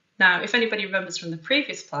here. Now, if anybody remembers from the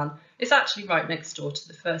previous plan, it's actually right next door to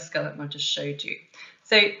the first skeleton I just showed you.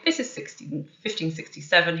 So this is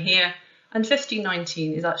 1567 here, and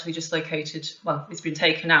 1519 is actually just located, well, it's been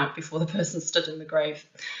taken out before the person stood in the grave.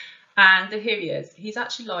 And here he is. He's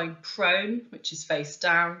actually lying prone, which is face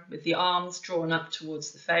down, with the arms drawn up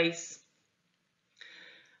towards the face.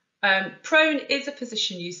 Prone is a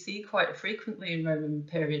position you see quite frequently in Roman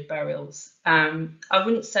period burials. I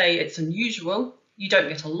wouldn't say it's unusual. You don't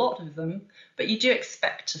get a lot of them, but you do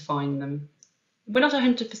expect to find them. We're not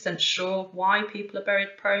 100% sure why people are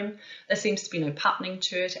buried prone. There seems to be no patterning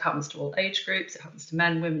to it. It happens to all age groups. It happens to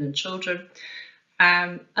men, women and children.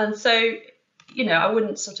 And so, I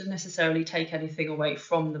wouldn't sort of necessarily take anything away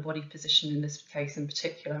from the body position in this case in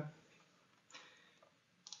particular.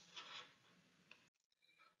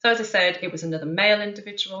 So as I said, it was another male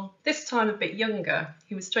individual, this time a bit younger.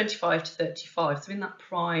 He was 25 to 35, so in that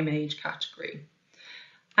prime age category.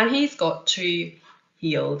 And he's got 2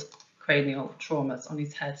 healed cranial traumas on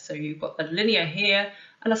his head. So you've got a linear here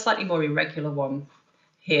and a slightly more irregular one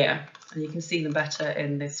here. And you can see them better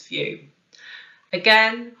in this view.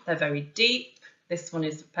 Again, they're very deep. This one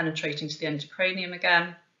is penetrating to the endocrinium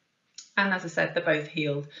again. And as I said, they're both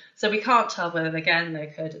healed. So we can't tell whether, again, they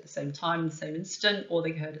occurred at the same time, the same incident, or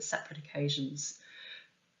they occurred at separate occasions.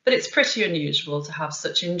 But it's pretty unusual to have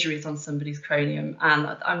such injuries on somebody's cranium,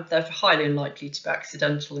 and they're highly unlikely to be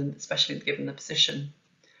accidental, especially given the position.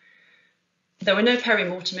 There were no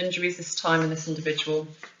perimortem injuries this time in this individual,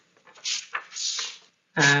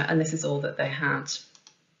 and this is all that they had.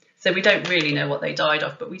 So we don't really know what they died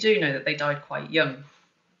of, but we do know that they died quite young.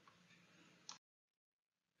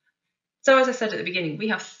 So as I said at the beginning, we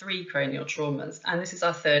have 3 cranial traumas, and this is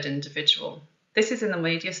our 3rd individual. This is in the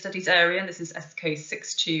media studies area, and this is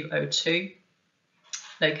SK6202,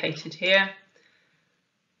 located here.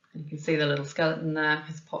 And you can see the little skeleton there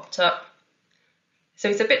has popped up. So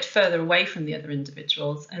he's a bit further away from the other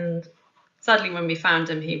individuals, and sadly when we found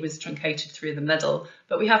him he was truncated through the middle,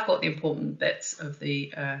 but we have got the important bits of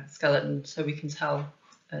the skeleton so we can tell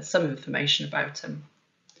some information about him.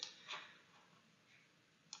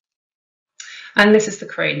 And this is the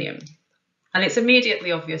cranium. And it's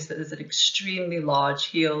immediately obvious that there's an extremely large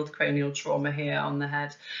healed cranial trauma here on the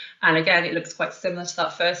head. And again, it looks quite similar to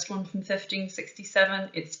that first one from 1567.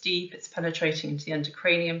 It's deep, it's penetrating into the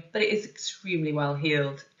endocrinium, but it is extremely well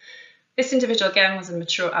healed. This individual again was a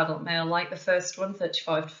mature adult male like the first one,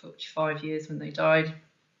 35 to 45 years when they died.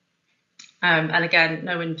 And again,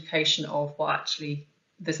 no indication of what actually,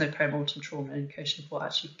 there's no perimortem trauma indication of what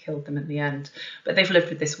actually killed them in the end, but they've lived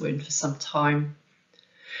with this wound for some time.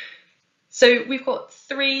 So we've got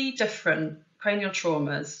 3 different cranial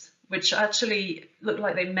traumas, which actually look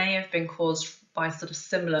like they may have been caused by a sort of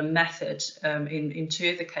similar method in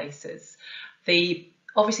 2 of the cases.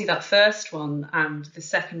 Obviously that first one and the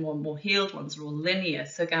second one, more healed ones, are all linear.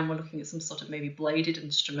 So again, we're looking at some sort of maybe bladed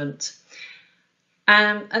instrument.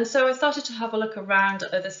 And so I started to have a look around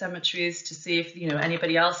at other cemeteries to see if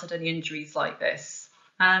anybody else had any injuries like this.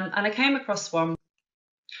 And I came across one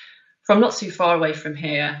from not too far away from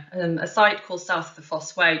here, a site called South of the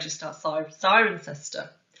Foss Way, just outside Cirencester.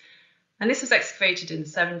 And this was excavated in the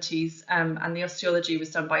 70s, and the osteology was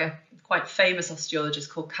done by a quite famous osteologist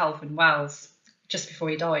called Calvin Wells, just before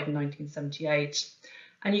he died in 1978.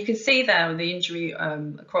 And you can see there the injury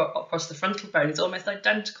across the frontal bone is almost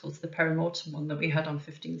identical to the perimortem one that we had on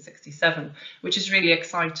 1567, which is really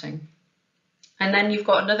exciting. And then you've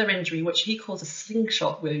got another injury, which he calls a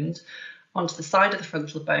slingshot wound onto the side of the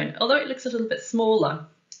frontal bone. Although it looks a little bit smaller,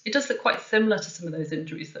 it does look quite similar to some of those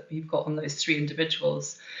injuries that we've got on those three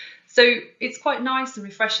individuals. So it's quite nice and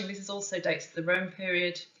refreshing. This is also dates to the Rome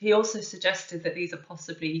period. He also suggested that these are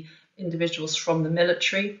possibly individuals from the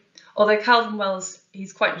military. Although Calvin Wells,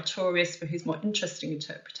 he's quite notorious for his more interesting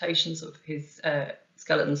interpretations of his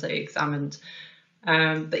skeletons that he examined.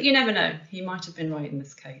 But you never know, he might have been right in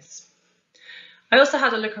this case. I also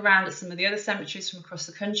had a look around at some of the other cemeteries from across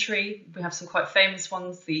the country. We have some quite famous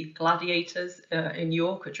ones, the Gladiators in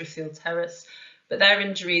York at Driffield Terrace, but their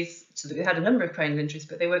injuries, so they had a number of cranial injuries,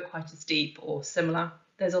 but they weren't quite as deep or similar.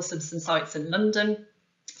 There's also some sites in London,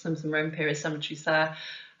 some Rome period cemeteries there.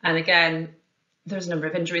 And again, there's a number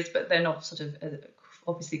of injuries, but they're not sort of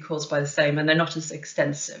obviously caused by the same, and they're not as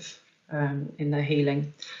extensive in their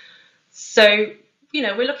healing. So, you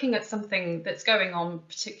know, we're looking at something that's going on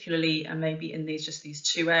particularly and maybe in these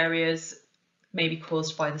two areas, maybe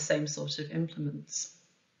caused by the same sort of implements.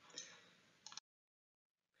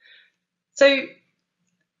 So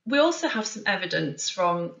we also have some evidence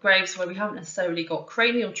from graves where we haven't necessarily got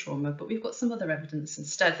cranial trauma, but we've got some other evidence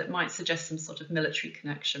instead that might suggest some sort of military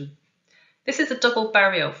connection. This is a double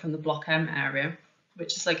burial from the Block M area,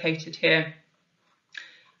 which is located here.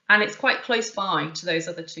 And it's quite close by to those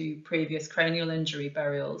other two previous cranial injury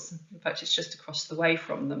burials. In fact, it's just across the way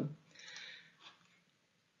from them.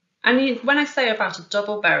 And when I say about a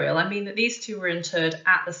double burial, I mean that these two were interred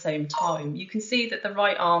at the same time. You can see that the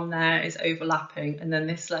right arm there is overlapping, and then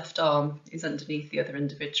this left arm is underneath the other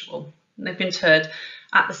individual. And they've been interred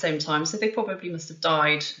at the same time, so they probably must have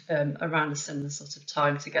died around a similar sort of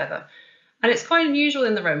time together. And it's quite unusual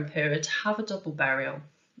in the Roman period to have a double burial.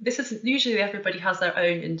 This is usually everybody has their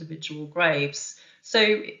own individual graves.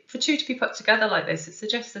 So for two to be put together like this, it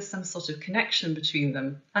suggests there's some sort of connection between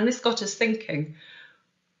them. And this got us thinking,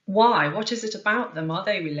 why? What is it about them? Are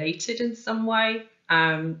they related in some way?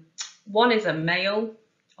 One is a male,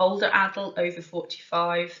 older adult, over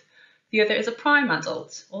 45. The other is a prime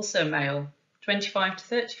adult, also male, 25 to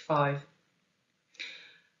 35.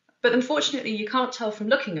 But unfortunately, you can't tell from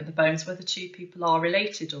looking at the bones whether two people are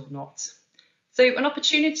related or not. So an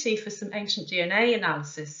opportunity for some ancient DNA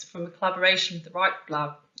analysis from a collaboration with the Wright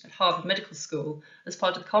Lab at Harvard Medical School as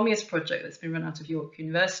part of the Commius project that's been run out of York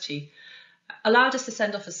University allowed us to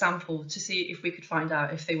send off a sample to see if we could find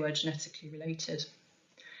out if they were genetically related.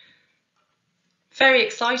 Very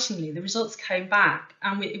excitingly, the results came back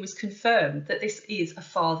and it was confirmed that this is a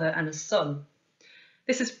father and a son.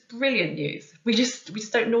 This is brilliant news. We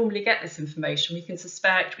just don't normally get this information. We can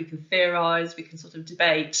suspect, we can theorise, we can sort of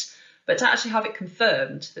debate, but to actually have it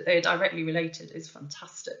confirmed that they are directly related is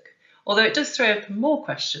fantastic. Although it does throw open more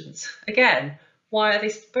questions. Again, why are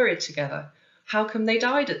they buried together? How come they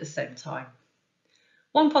died at the same time?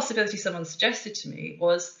 One possibility someone suggested to me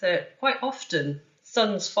was that quite often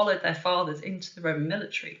sons followed their fathers into the Roman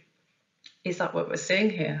military. Is that what we're seeing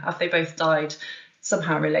here? Have they both died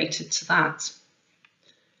somehow related to that?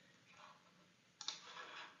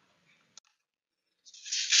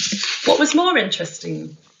 What was more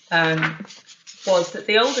interesting was that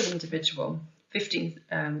the older individual,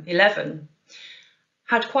 1511,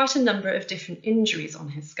 had quite a number of different injuries on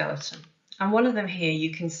his skeleton. And one of them here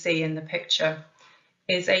you can see in the picture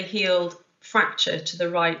is a healed fracture to the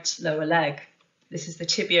right lower leg. This is the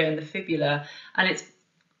tibia and the fibula, and it's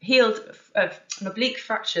healed, an oblique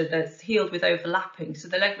fracture that's healed with overlapping, so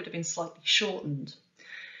the leg would have been slightly shortened.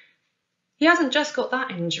 He hasn't just got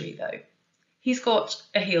that injury though. He's got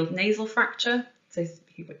a healed nasal fracture, so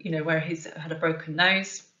where he's had a broken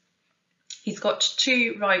nose. He's got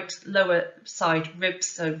two right lower side ribs,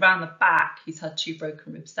 so round the back he's had two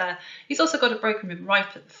broken ribs there. He's also got a broken rib right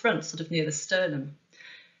at the front, sort of near the sternum.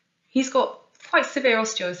 He's got quite severe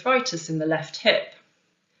osteoarthritis in the left hip.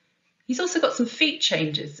 He's also got some feet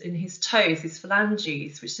changes in his toes, his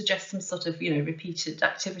phalanges, which suggests some sort of repeated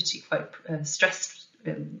activity, quite stress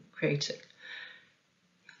creating.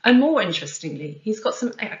 And more interestingly, he's got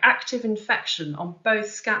some active infection on both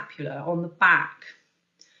scapula on the back.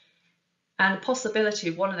 And the possibility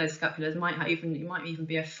of one of those scapulas might even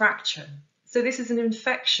be a fracture. So this is an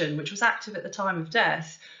infection which was active at the time of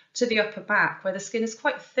death to the upper back, where the skin is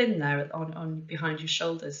quite thin there on behind your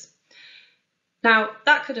shoulders. Now,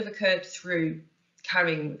 that could have occurred through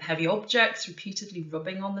carrying heavy objects, repeatedly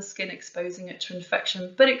rubbing on the skin, exposing it to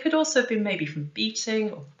infection, but it could also have been maybe from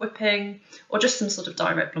beating or whipping, or just some sort of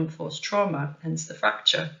direct blunt force trauma, hence the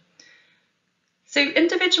fracture. So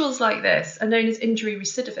individuals like this are known as injury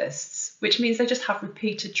recidivists, which means they just have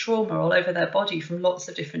repeated trauma all over their body from lots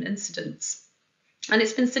of different incidents. And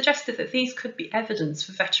it's been suggested that these could be evidence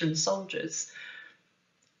for veteran soldiers.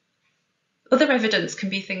 Other evidence can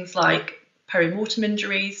be things like perimortem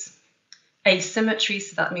injuries, asymmetry,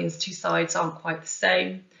 so that means two sides aren't quite the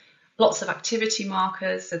same, lots of activity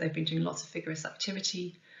markers, so they've been doing lots of vigorous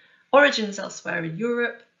activity, origins elsewhere in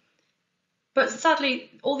Europe. But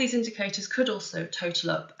sadly, all these indicators could also total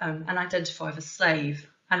up and identify the slave.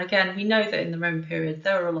 And again, we know that in the Roman period,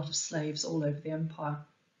 there were a lot of slaves all over the empire.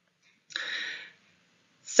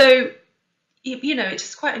 So, you know,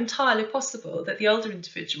 it's quite entirely possible that the older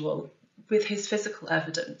individual, with his physical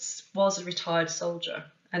evidence, was a retired soldier.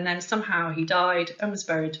 And then somehow he died and was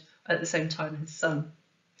buried at the same time as his son.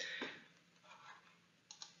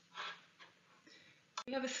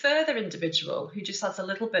 We have a further individual who just adds a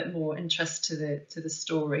little bit more interest to the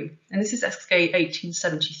story, and this is SK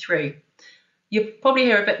 1873. You'll probably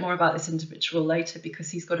hear a bit more about this individual later because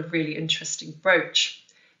he's got a really interesting brooch.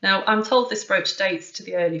 Now, I'm told this brooch dates to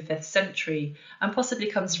the early 5th century and possibly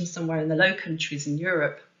comes from somewhere in the Low Countries in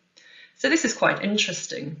Europe. So this is quite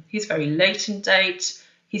interesting. He's very late in date.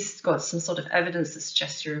 He's got some sort of evidence that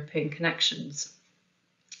suggests European connections.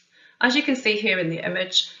 As you can see here in the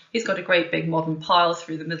image, he's got a great big modern pile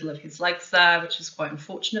through the middle of his legs there, which is quite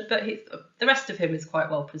unfortunate, but the rest of him is quite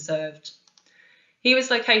well preserved. He was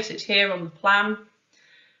located here on the plan.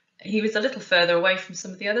 He was a little further away from some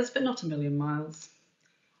of the others, but not a million miles.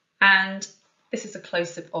 And this is a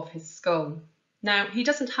close-up of his skull. Now, he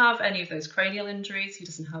doesn't have any of those cranial injuries. He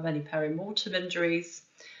doesn't have any perimortem injuries,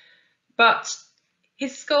 but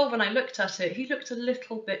his skull, when I looked at it, he looked a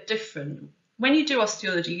little bit different. When you do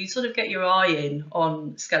osteology, you sort of get your eye in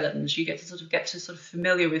on skeletons. You get to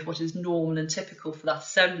familiar with what is normal and typical for that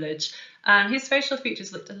assemblage. And his facial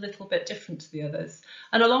features looked a little bit different to the others.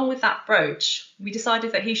 And along with that brooch, we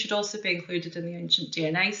decided that he should also be included in the ancient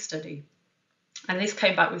DNA study. And this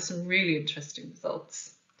came back with some really interesting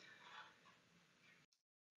results.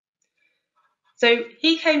 So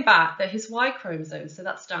he came back that his Y chromosome, so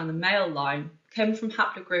that's down the male line, came from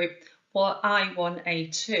haplogroup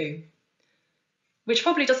I1A2. Which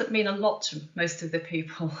probably doesn't mean a lot to most of the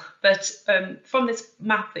people, but from this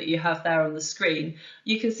map that you have there on the screen,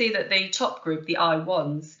 you can see that the top group, the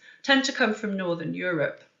I1s, tend to come from Northern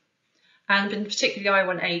Europe. And in particular,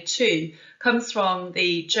 I1A2 comes from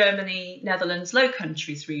the Germany, Netherlands, Low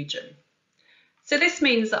Countries region. So this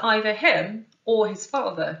means that either him or his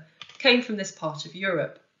father came from this part of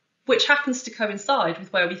Europe, which happens to coincide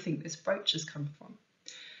with where we think this brooch has come from.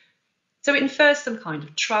 So it infers some kind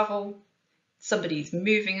of travel. Somebody's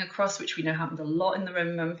moving across, which we know happened a lot in the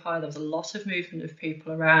Roman Empire. There was a lot of movement of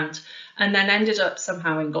people around, and then ended up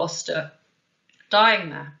somehow in Gloucester,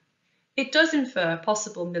 dying there. It does infer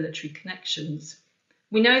possible military connections.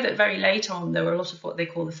 We know that very late on there were a lot of what they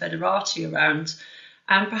call the federati around,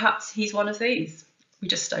 and perhaps he's one of these. We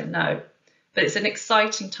just don't know. But it's an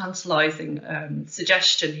exciting, tantalising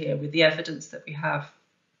suggestion here with the evidence that we have.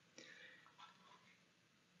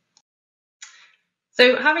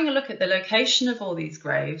 So having a look at the location of all these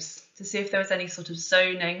graves to see if there was any sort of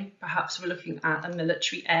zoning, perhaps we're looking at a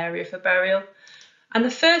military area for burial. And the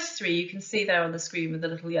first three you can see there on the screen with the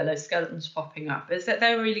little yellow skeletons popping up is that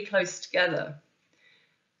they're really close together.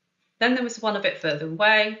 Then there was one a bit further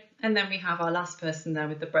away, and then we have our last person there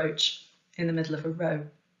with the brooch in the middle of a row.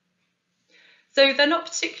 So they're not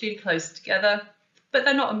particularly close together, but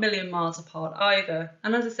they're not a million miles apart either.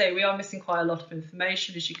 And as I say, we are missing quite a lot of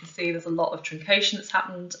information. As you can see, there's a lot of truncation that's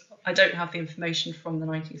happened. I don't have the information from the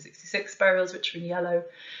 1966 burials, which are in yellow.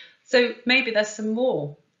 So maybe there's some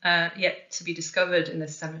more yet to be discovered in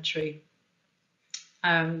this cemetery.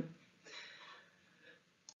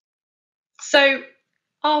 So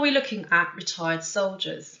are we looking at retired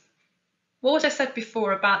soldiers? Well, what I said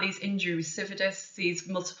before about these injury recidivists, these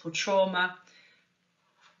multiple trauma,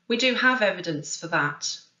 we do have evidence for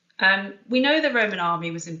that. We know the Roman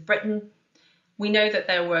army was in Britain. We know that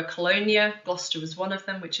there were colonia. Gloucester was one of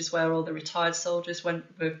them, which is where all the retired soldiers were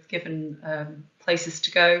given places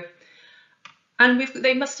to go. And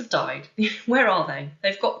they must have died. Where are they?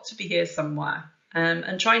 They've got to be here somewhere.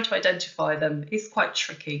 And trying to identify them is quite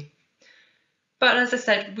tricky. But as I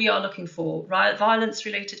said, we are looking for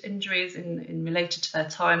violence-related injuries related to their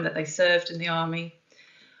time that they served in the army.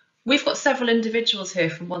 We've got several individuals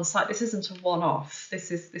here from one site. This isn't a one-off.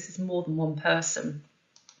 This is more than one person.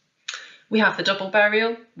 We have the double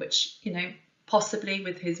burial, which, you know, possibly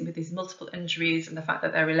with his multiple injuries and the fact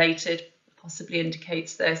that they're related, possibly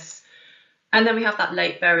indicates this. And then we have that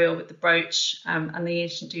late burial with the brooch and the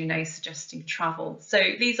ancient DNA suggesting travel. So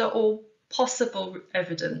these are all possible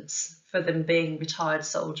evidence for them being retired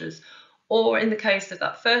soldiers, or in the case of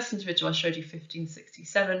that first individual I showed you,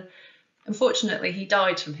 1567, unfortunately he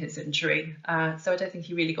died from his injury, so I don't think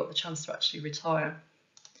he really got the chance to actually retire.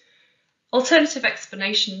 Alternative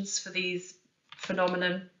explanations for these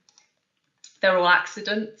phenomenon, they're all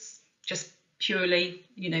accidents, just purely,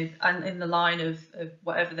 and in the line of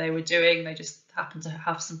whatever they were doing, they just happened to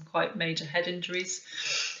have some quite major head injuries.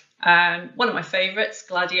 One of my favourites,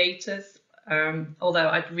 gladiators, although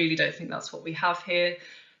I really don't think that's what we have here.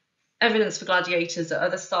 Evidence for gladiators at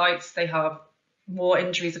other sites, they have more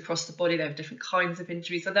injuries across the body, they have different kinds of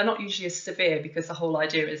injuries, so they're not usually as severe because the whole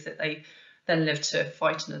idea is that they then live to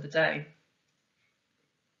fight another day.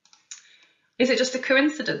 Is it just a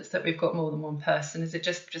coincidence that we've got more than one person? Is it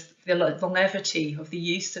just the longevity of the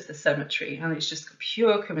use of the cemetery, and it's just a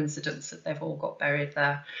pure coincidence that they've all got buried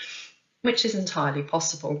there, which is entirely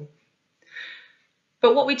possible.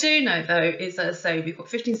 But what we do know, though, is, as I say, we've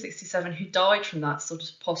got 1567 who died from that sort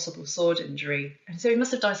of possible sword injury, and so he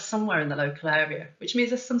must have died somewhere in the local area, which means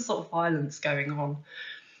there's some sort of violence going on.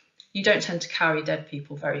 You don't tend to carry dead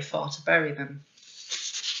people very far to bury them.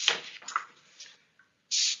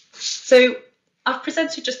 So I've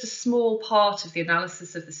presented just a small part of the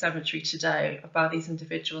analysis of the cemetery today about these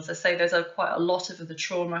individuals. I say there's quite a lot of the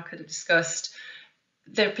trauma I could have discussed.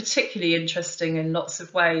 They're particularly interesting in lots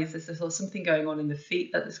of ways. There's something going on in the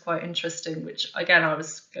feet that is quite interesting, which again I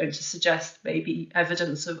was going to suggest maybe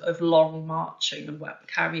evidence of long marching and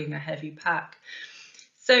carrying a heavy pack.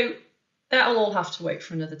 So that'll all have to wait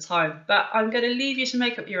for another time, but I'm going to leave you to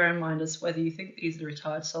make up your own mind as to whether you think these are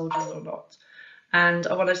retired soldiers or not. And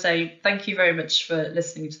I want to say thank you very much for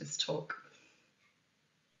listening to this talk.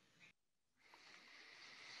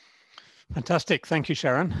 Fantastic. Thank you,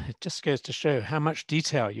 Sharon. It just goes to show how much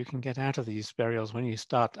detail you can get out of these burials when you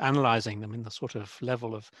start analysing them in the sort of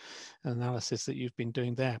level of analysis that you've been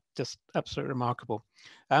doing there. Just absolutely remarkable.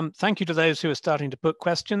 Thank you to those who are starting to put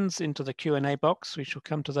questions into the Q&A box. We shall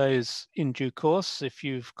come to those in due course. If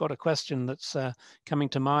you've got a question that's coming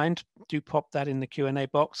to mind, do pop that in the Q&A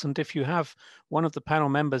box. And if you have one of the panel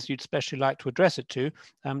members you'd especially like to address it to,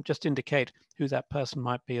 just indicate who that person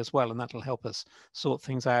might be as well, and that'll help us sort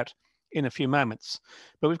things out in a few moments.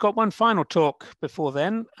 But we've got one final talk before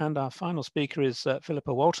then, and our final speaker is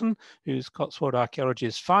Philippa Walton, who's Cotswold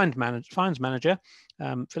Archaeology's finds manager.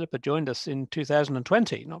 Philippa joined us in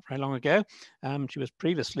 2020, not very long ago. She was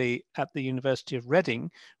previously at the University of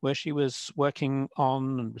Reading, where she was working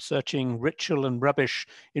on and researching ritual and rubbish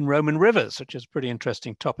in Roman rivers, which is a pretty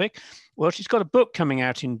interesting topic. Well, she's got a book coming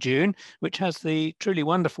out in June, which has the truly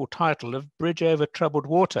wonderful title of Bridge Over Troubled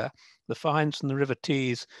Water: The Finds from the River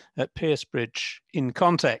Tees at Pierce Bridge in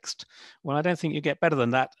Context. Well, I don't think you get better than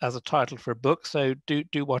that as a title for a book, so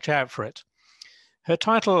do watch out for it. Her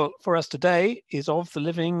title for us today is Of the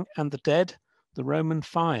Living and the Dead, the Roman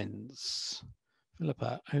Finds.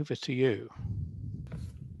 Philippa, over to you.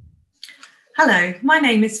 Hello, my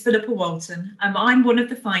name is Philippa Walton, and I'm one of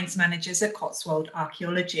the finds managers at Cotswold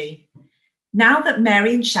Archaeology. Now that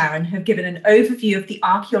Mary and Sharon have given an overview of the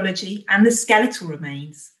archaeology and the skeletal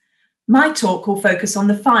remains, my talk will focus on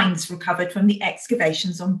the finds recovered from the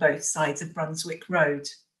excavations on both sides of Brunswick Road.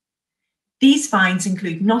 These finds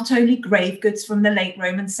include not only grave goods from the late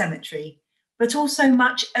Roman cemetery, but also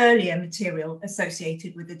much earlier material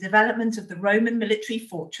associated with the development of the Roman military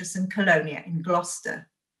fortress and colonia in Gloucester.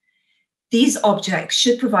 These objects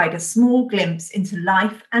should provide a small glimpse into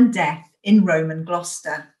life and death in Roman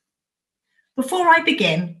Gloucester. Before I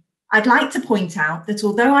begin, I'd like to point out that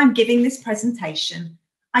although I'm giving this presentation,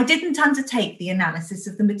 I didn't undertake the analysis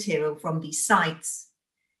of the material from these sites.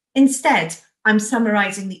 Instead, I'm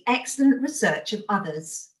summarising the excellent research of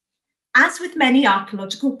others. As with many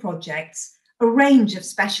archaeological projects, a range of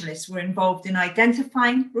specialists were involved in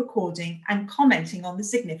identifying, recording, and commenting on the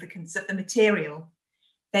significance of the material.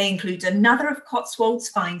 They include another of Cotswold's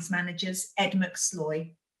finds managers, Ed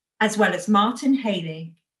McSloy, as well as Martin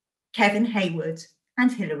Haley, Kevin Hayward,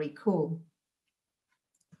 and Hilary Cool.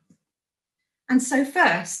 And so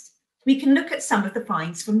first, we can look at some of the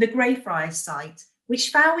finds from the Greyfriars site,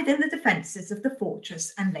 which fell within the defences of the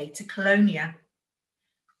fortress and later colonia.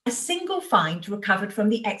 A single find recovered from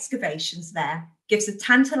the excavations there gives a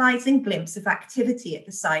tantalising glimpse of activity at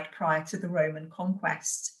the site prior to the Roman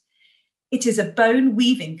conquest. It is a bone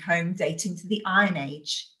weaving comb dating to the Iron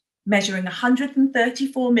Age, measuring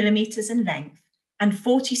 134 millimetres in length and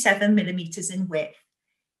 47 millimetres in width.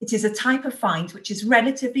 It is a type of find which is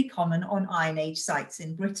relatively common on Iron Age sites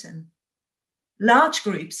in Britain. Large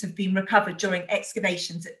groups have been recovered during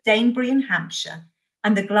excavations at Danebury in Hampshire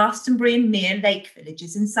and the Glastonbury and Mere Lake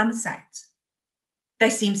villages in Somerset. There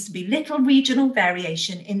seems to be little regional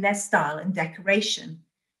variation in their style and decoration,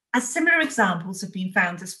 as similar examples have been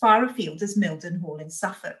found as far afield as Mildenhall in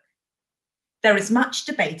Suffolk. There is much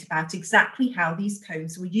debate about exactly how these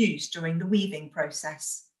combs were used during the weaving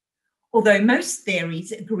process. Although most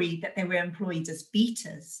theories agree that they were employed as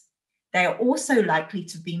beaters, they are also likely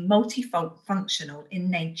to be multifunctional in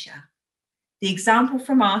nature. The example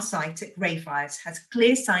from our site at Greyfriars has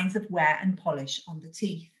clear signs of wear and polish on the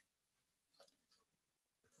teeth.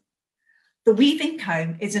 The weaving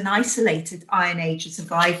comb is an isolated Iron Age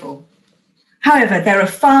survival. However, there are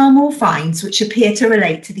far more finds which appear to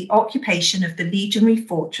relate to the occupation of the legionary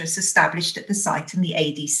fortress established at the site in the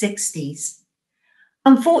AD 60s.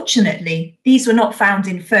 Unfortunately, these were not found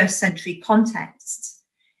in first century contexts.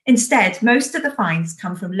 Instead, most of the finds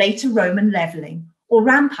come from later Roman levelling or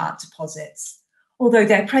rampart deposits, although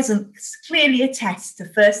their presence clearly attests to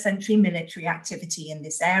first century military activity in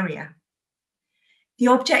this area. The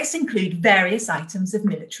objects include various items of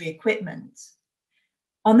military equipment.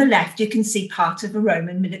 On the left, you can see part of a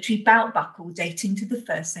Roman military belt buckle dating to the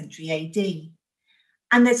 1st century AD.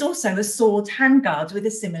 And there's also a sword handguard with a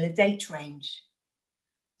similar date range.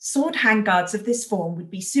 Sword handguards of this form would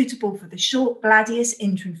be suitable for the short gladius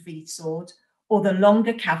infantry sword or the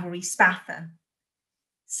longer cavalry spather.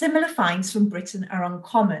 Similar finds from Britain are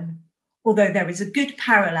uncommon, although there is a good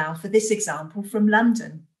parallel for this example from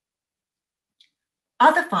London.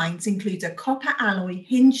 Other finds include a copper alloy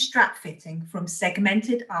hinge strap fitting from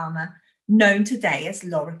segmented armour known today as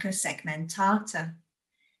lorica segmentata.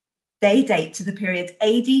 They date to the period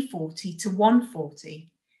AD 40 to 140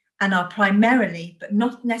 and are primarily, but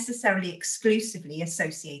not necessarily exclusively,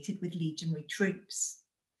 associated with legionary troops.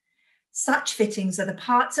 Such fittings are the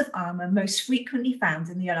parts of armour most frequently found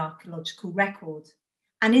in the archaeological record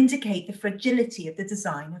and indicate the fragility of the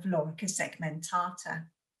design of lorica segmentata.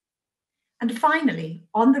 And finally,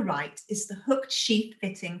 on the right is the hooked sheath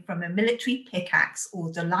fitting from a military pickaxe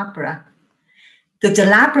or delabra. The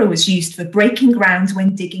delabra was used for breaking ground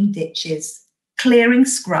when digging ditches, clearing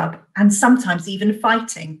scrub, and sometimes even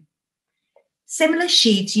fighting. Similar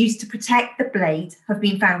sheaths used to protect the blade have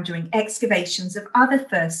been found during excavations of other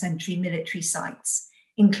 1st century military sites,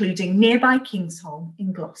 including nearby Kingsholm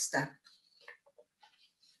in Gloucester.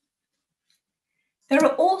 There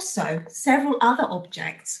are also several other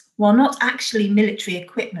objects, while not actually military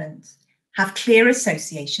equipment, have clear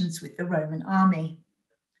associations with the Roman army.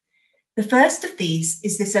 The first of these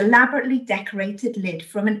is this elaborately decorated lid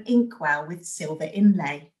from an inkwell with silver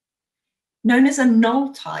inlay. Known as a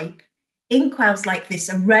knoll type, inkwells like this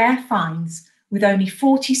are rare finds, with only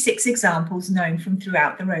 46 examples known from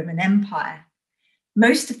throughout the Roman Empire.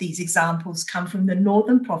 Most of these examples come from the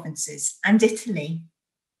northern provinces and Italy.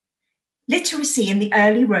 Literacy in the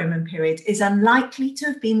early Roman period is unlikely to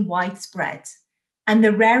have been widespread, and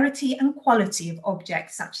the rarity and quality of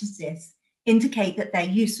objects such as this indicate that their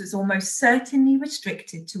use was almost certainly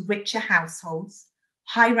restricted to richer households,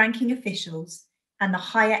 high-ranking officials, and the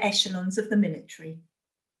higher echelons of the military.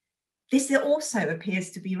 This also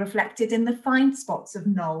appears to be reflected in the find spots of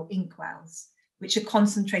knoll inkwells, which are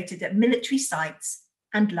concentrated at military sites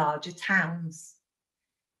and larger towns.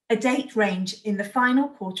 A date range in the final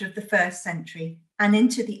quarter of the 1st century and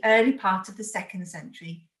into the early part of the 2nd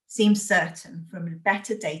century seems certain from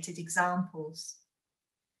better dated examples.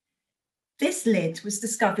 This lid was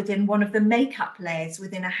discovered in one of the makeup layers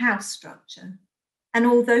within a house structure, and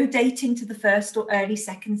although dating to the 1st or early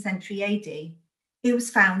 2nd century AD, it was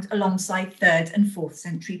found alongside 3rd and 4th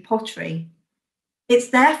century pottery. It's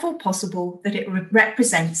therefore possible that it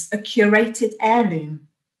represents a curated heirloom.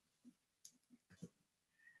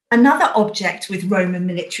 Another object with Roman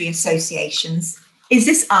military associations is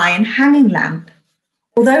this iron hanging lamp.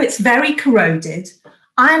 Although it's very corroded,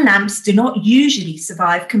 iron lamps do not usually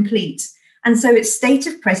survive complete, and so its state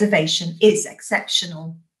of preservation is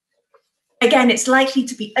exceptional. Again, it's likely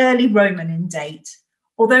to be early Roman in date,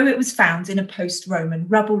 although it was found in a post-Roman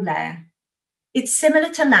rubble layer. It's similar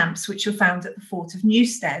to lamps which were found at the fort of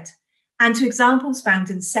Newstead and to examples found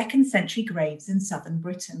in 2nd century graves in southern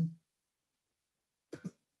Britain.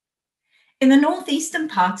 In the northeastern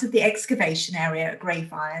part of the excavation area at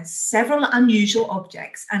Greyfriars, several unusual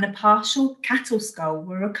objects and a partial cattle skull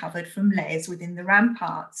were recovered from layers within the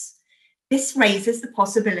ramparts. This raises the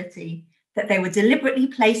possibility that they were deliberately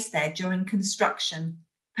placed there during construction,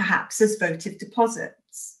 perhaps as votive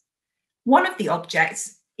deposits. One of the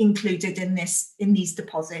objects included in these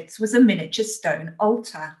deposits was a miniature stone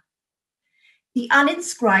altar. The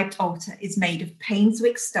uninscribed altar is made of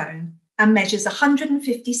Painswick stone and measures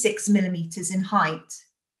 156 millimeters in height.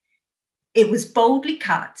 It was boldly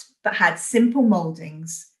cut, but had simple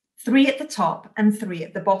mouldings, 3 at the top and 3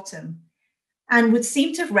 at the bottom, and would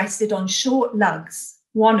seem to have rested on short lugs,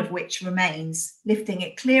 one of which remains, lifting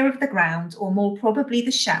it clear of the ground, or more probably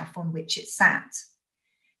the shelf on which it sat.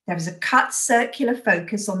 There is a cut circular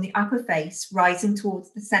focus on the upper face rising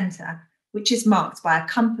towards the centre, which is marked by a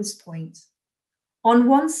compass point. On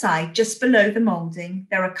one side, just below the moulding,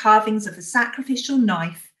 there are carvings of a sacrificial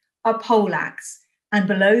knife, a poleaxe, and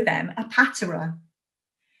below them a patera.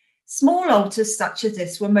 Small altars such as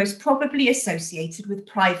this were most probably associated with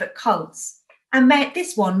private cults, and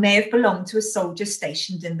this one may have belonged to a soldier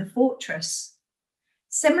stationed in the fortress.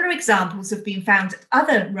 Similar examples have been found at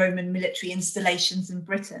other Roman military installations in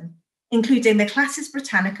Britain, including the Classis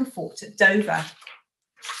Britannica fort at Dover.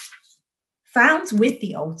 Found with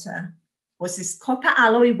the altar was this copper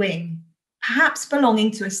alloy wing, perhaps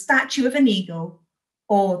belonging to a statue of an eagle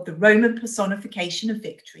or the Roman personification of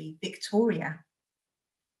victory, Victoria.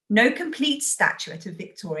 No complete statuette of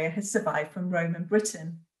Victoria has survived from Roman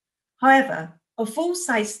Britain. However, a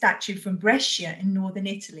full-size statue from Brescia in northern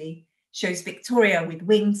Italy shows Victoria with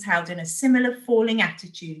wings held in a similar falling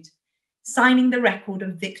attitude, signing the record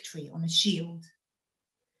of victory on a shield.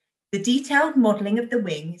 The detailed modelling of the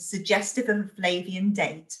wing is suggestive of a Flavian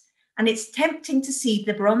date, and it's tempting to see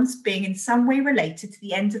the bronze being in some way related to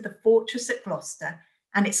the end of the fortress at Gloucester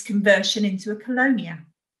and its conversion into a colonia.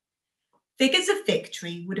 Figures of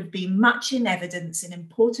victory would have been much in evidence in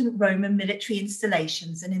important Roman military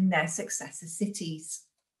installations and in their successor cities.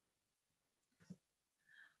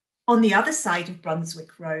 On the other side of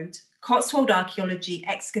Brunswick Road, Cotswold archaeology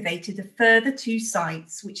excavated a further 2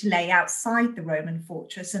 sites which lay outside the Roman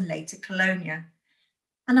fortress and later colonia.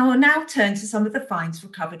 And I will now turn to some of the finds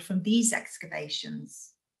recovered from these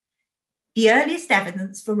excavations. The earliest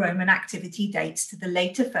evidence for Roman activity dates to the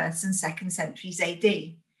later 1st and 2nd centuries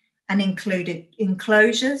AD, and included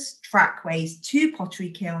enclosures, trackways, 2 pottery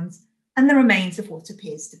kilns, and the remains of what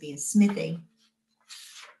appears to be a smithy.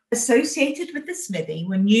 Associated with the smithy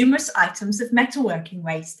were numerous items of metalworking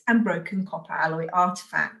waste and broken copper alloy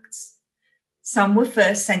artefacts. Some were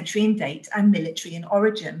 1st century in date and military in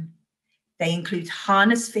origin. They include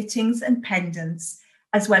harness fittings and pendants,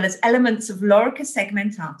 as well as elements of lorica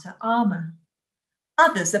segmentata armour.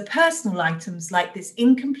 Others are personal items like this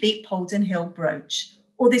incomplete Polden Hill brooch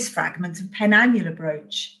or this fragment of penannular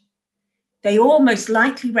brooch. They all most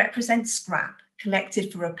likely represent scrap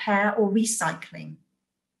collected for repair or recycling.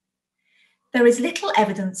 There is little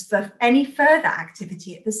evidence for any further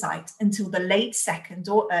activity at the site until the late 2nd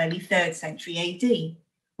or early 3rd century AD,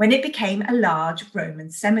 when it became a large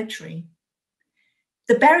Roman cemetery.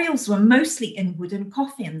 The burials were mostly in wooden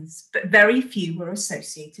coffins, but very few were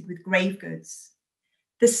associated with grave goods.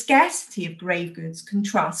 The scarcity of grave goods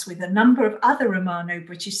contrasts with a number of other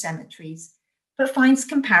Romano-British cemeteries, but finds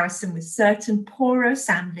comparison with certain poorer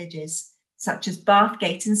assemblages, such as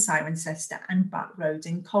Bathgate in Cirencester and Butt Road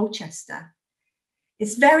in Colchester.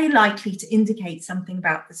 It's very likely to indicate something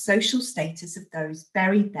about the social status of those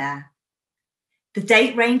buried there. The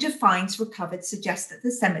date range of finds recovered suggests that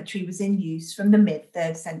the cemetery was in use from the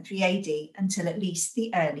mid-3rd century AD until at least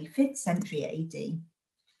the early 5th century AD.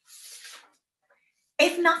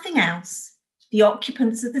 If nothing else, the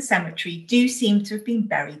occupants of the cemetery do seem to have been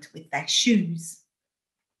buried with their shoes.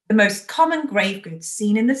 The most common grave goods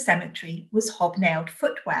seen in the cemetery was hobnailed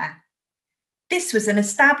footwear. This was an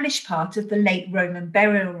established part of the late Roman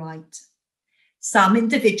burial rite. Some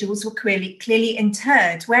individuals were clearly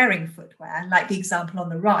interred wearing footwear, like the example on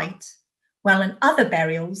the right, while in other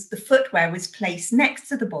burials, the footwear was placed next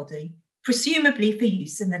to the body, presumably for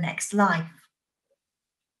use in the next life.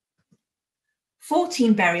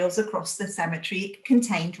 14 burials across the cemetery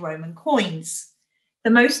contained Roman coins. The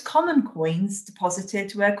most common coins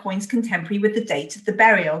deposited were coins contemporary with the date of the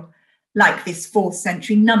burial, like this 4th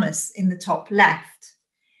century nummus in the top left.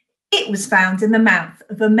 It was found in the mouth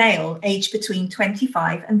of a male aged between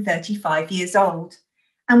 25 and 35 years old,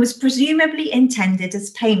 and was presumably intended as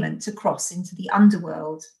payment to cross into the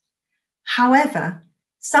underworld. However,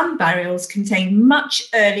 some burials contain much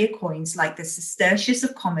earlier coins like the Sestertius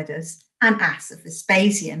of Commodus and Ass of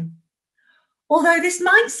Vespasian. Although this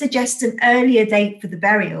might suggest an earlier date for the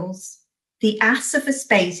burials, the Ass of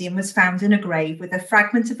Vespasian was found in a grave with a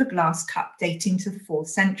fragment of a glass cup dating to the 4th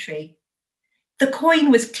century. The coin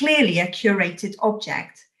was clearly a curated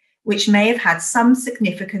object, which may have had some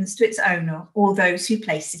significance to its owner or those who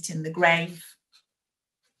placed it in the grave.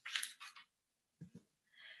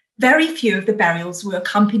 Very few of the burials were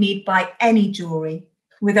accompanied by any jewellery,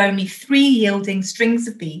 with only 3 yielding strings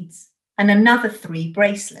of beads and another 3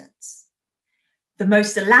 bracelets. The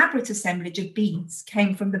most elaborate assemblage of beads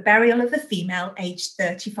came from the burial of a female aged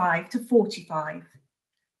 35 to 45.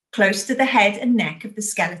 Close to the head and neck of the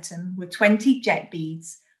skeleton were 20 jet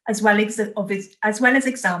beads, as well as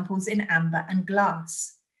examples in amber and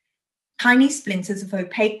glass. Tiny splinters of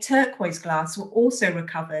opaque turquoise glass were also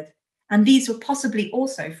recovered, and these were possibly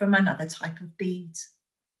also from another type of beads.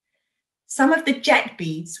 Some of the jet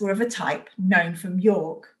beads were of a type known from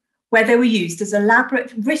York, where they were used as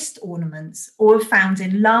elaborate wrist ornaments or were found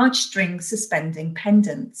in large strings suspending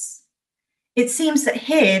pendants. It seems that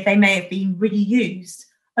here they may have been reused,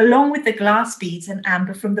 along with the glass beads and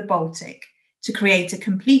amber from the Baltic, to create a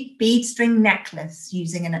complete bead string necklace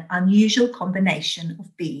using an unusual combination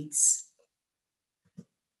of beads.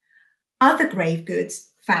 Other grave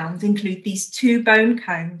goods found include these 2 bone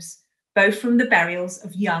combs, both from the burials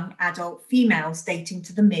of young adult females dating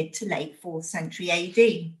to the mid to late 4th century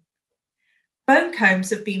AD. Bone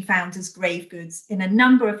combs have been found as grave goods in a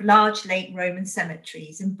number of large late Roman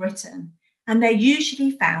cemeteries in Britain, and they're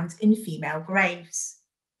usually found in female graves.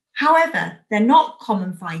 However, they're not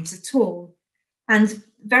common finds at all, and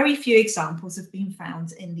very few examples have been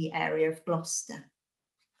found in the area of Gloucester.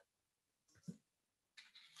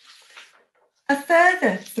 A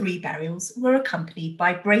further 3 burials were accompanied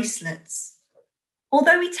by bracelets.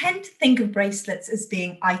 Although we tend to think of bracelets as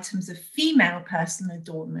being items of female personal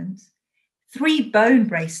adornment, 3 bone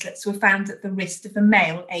bracelets were found at the wrist of a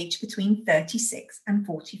male aged between 36 and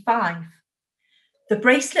 45. The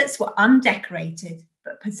bracelets were undecorated,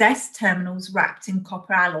 but possessed terminals wrapped in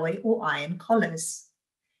copper alloy or iron collars.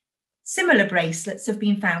 Similar bracelets have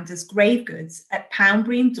been found as grave goods at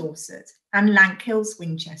Poundbury in Dorset and Lankhills,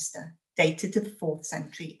 Winchester, dated to the 4th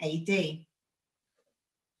century AD.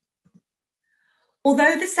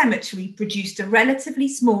 Although the cemetery produced a relatively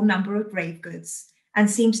small number of grave goods and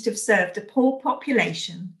seems to have served a poor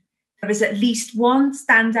population, there is at least one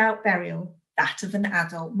standout burial, that of an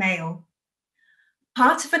adult male.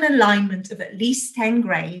 Part of an alignment of at least 10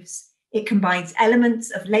 graves, it combines elements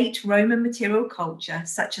of late Roman material culture,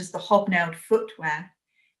 such as the hobnailed footwear,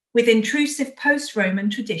 with intrusive post-Roman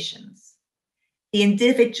traditions. The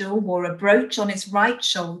individual wore a brooch on his right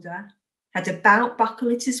shoulder, had a belt buckle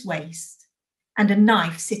at his waist, and a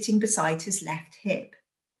knife sitting beside his left hip.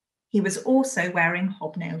 He was also wearing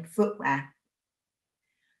hobnailed footwear.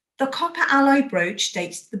 The copper alloy brooch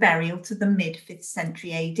dates the burial to the mid-5th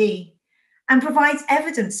century AD and provides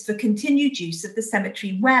evidence for continued use of the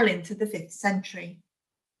cemetery well into the 5th century.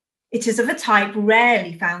 It is of a type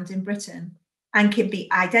rarely found in Britain and can be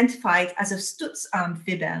identified as of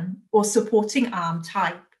Stutzarm-Fibern or supporting arm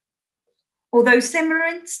type. Although similar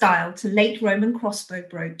in style to late Roman crossbow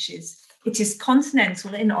brooches, it is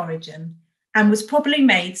continental in origin and was probably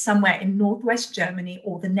made somewhere in northwest Germany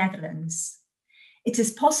or the Netherlands. It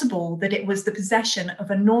is possible that it was the possession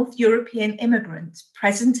of a North European immigrant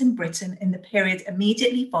present in Britain in the period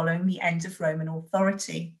immediately following the end of Roman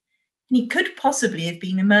authority. And he could possibly have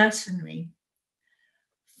been a mercenary.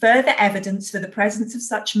 Further evidence for the presence of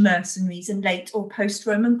such mercenaries in late or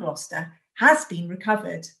post-Roman Gloucester has been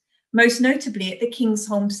recovered, most notably at the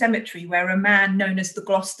Kingsholm Cemetery, where a man known as the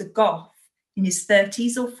Gloucester Goth, in his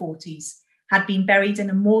 30s or 40s, had been buried in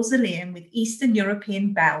a mausoleum with Eastern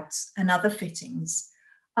European belts and other fittings.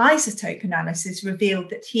 Isotope analysis revealed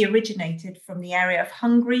that he originated from the area of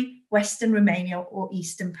Hungary, Western Romania, or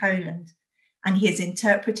Eastern Poland, and he is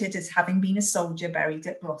interpreted as having been a soldier buried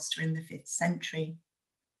at Gloucester in the 5th century.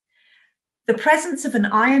 The presence of an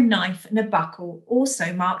iron knife and a buckle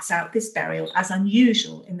also marks out this burial as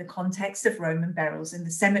unusual in the context of Roman burials in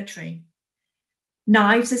the cemetery.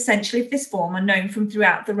 Knives essentially of this form are known from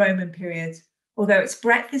throughout the Roman period, although its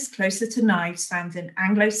breadth is closer to knives found in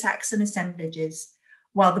Anglo-Saxon assemblages,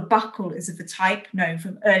 while the buckle is of a type known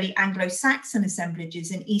from early Anglo-Saxon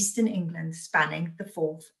assemblages in Eastern England spanning the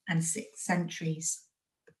 4th and 6th centuries.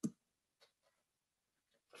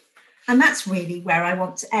 And that's really where I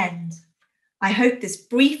want to end. I hope this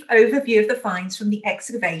brief overview of the finds from the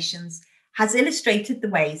excavations has illustrated the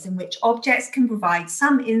ways in which objects can provide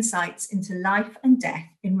some insights into life and death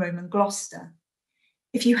in Roman Gloucester.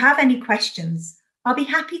 If you have any questions, I'll be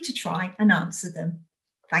happy to try and answer them.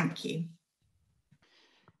 Thank you.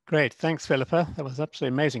 Great, thanks, Philippa. That was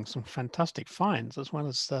absolutely amazing. Some fantastic finds, as well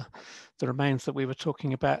as the remains that we were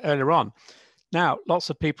talking about earlier on. Now, lots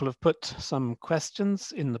of people have put some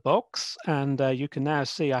questions in the box, and you can now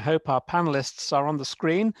see, I hope our panelists are on the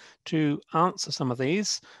screen to answer some of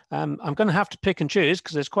these. I'm going to have to pick and choose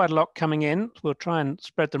because there's quite a lot coming in. We'll try and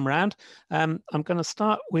spread them around. I'm going to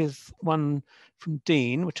start with one from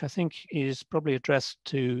Dean, which I think is probably addressed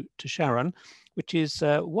to Sharon, which is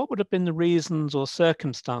what would have been the reasons or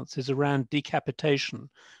circumstances around decapitation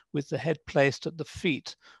with the head placed at the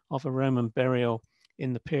feet of a Roman burial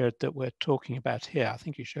in the period that we're talking about here. I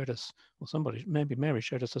think you showed us, or somebody, maybe Mary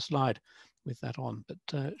showed us a slide with that on.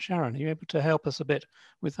 But Sharon, are you able to help us a bit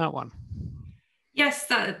with that one? Yes,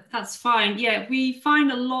 that's fine. Yeah, we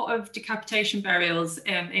find a lot of decapitation burials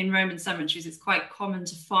in Roman cemeteries. It's quite common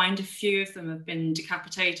to find a few of them have been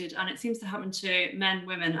decapitated, and it seems to happen to men,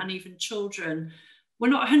 women, and even children. We're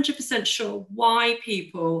not 100% sure why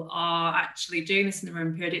people are actually doing this in the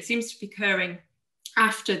Roman period. It seems to be occurring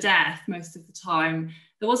after death most of the time.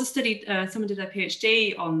 There was a study, someone did a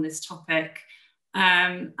PhD on this topic,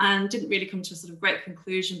 and didn't really come to a sort of great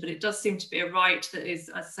conclusion, but it does seem to be a rite that is,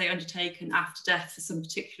 as I say, undertaken after death for some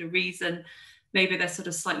particular reason. Maybe they're sort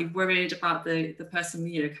of slightly worried about the person,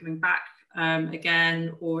 you know, coming back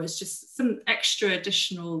again, or it's just some extra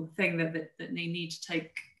additional thing that they need to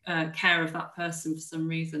take care of that person for some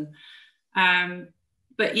reason.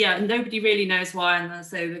 But yeah, nobody really knows why, and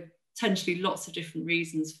so there are potentially lots of different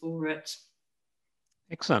reasons for it.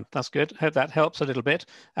 Excellent, that's good. Hope that helps a little bit.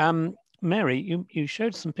 Mary, you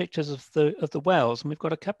showed some pictures of the wells, and we've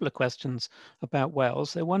got a couple of questions about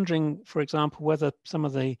wells. They're wondering, for example, whether some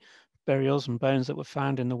of the burials and bones that were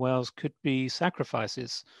found in the wells could be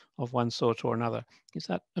sacrifices of one sort or another. Is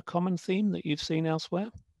that a common theme that you've seen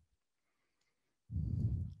elsewhere?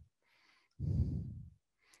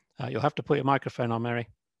 You'll have to put your microphone on, Mary.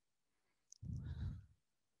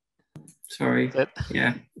 Sorry.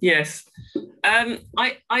 Yeah. Yes. I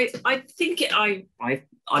think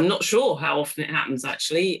I'm not sure how often it happens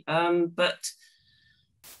actually, but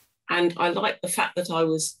I like the fact that I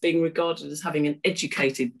was being regarded as having an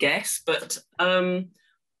educated guess, but to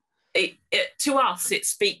us it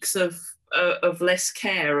speaks of less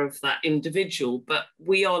care of that individual, but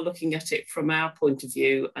we are looking at it from our point of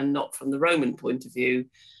view and not from the Roman point of view.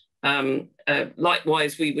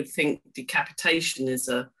 Likewise, we would think decapitation is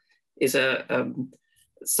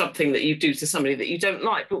something that you do to somebody that you don't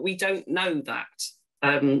like, but we don't know that.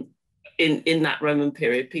 In that Roman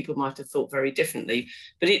period, people might have thought very differently,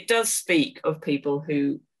 but it does speak of people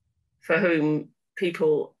for whom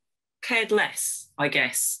people cared less, I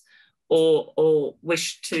guess, or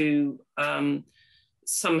wished to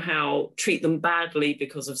somehow treat them badly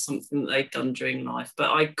because of something that they've done during life.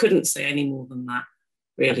 But I couldn't say any more than that,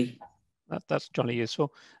 really. That's jolly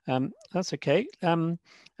useful. That's okay.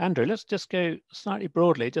 Andrew, let's just go slightly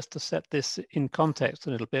broadly, just to set this in context a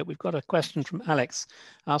little bit. We've got a question from Alex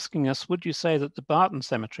asking us, would you say that the Barton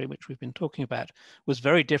Cemetery, which we've been talking about, was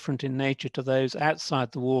very different in nature to those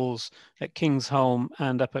outside the walls at Kingsholm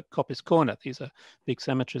and up at Coppice Corner? These are big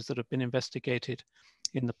cemeteries that have been investigated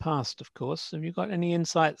in the past, of course. Have you got any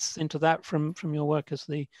insights into that from your work as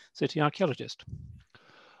the city archaeologist?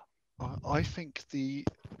 I think the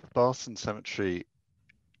Barton Cemetery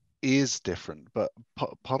is different, but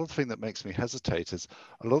part of the thing that makes me hesitate is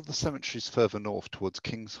a lot of the cemeteries further north towards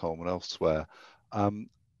Kingsholm and elsewhere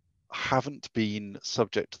haven't been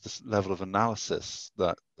subject to this level of analysis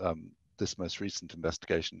that this most recent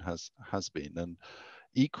investigation has been. And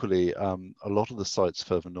equally, a lot of the sites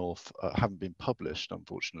further north haven't been published,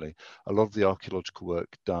 unfortunately. A lot of the archaeological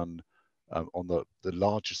work done on the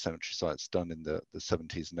larger cemetery sites done in the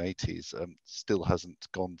 70s and 80s still hasn't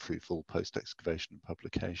gone through full post-excavation and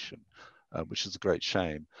publication, which is a great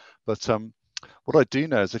shame. But what I do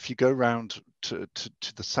know is if you go round to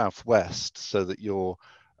the southwest, so that you're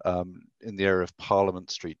in the area of Parliament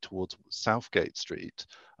Street towards Southgate Street,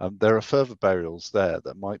 there are further burials there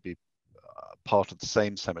that might be part of the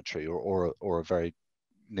same cemetery or a very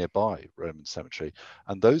nearby Roman cemetery.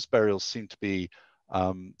 And those burials seem to be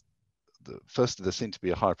firstly, there seem to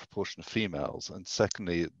be a higher proportion of females, and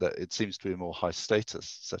secondly, that it seems to be a more high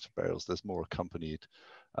status set of burials. There's more accompanied,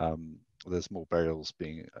 there's more burials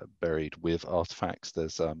being buried with artifacts.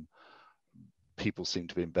 There's people seem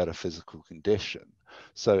to be in better physical condition.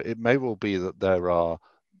 So it may well be that there are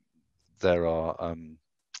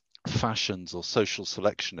fashions or social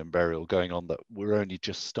selection in burial going on that we're only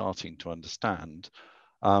just starting to understand.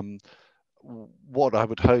 What I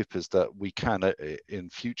would hope is that we can, in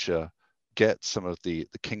future, get some of the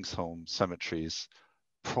Kingsholm cemeteries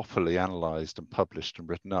properly analysed and published and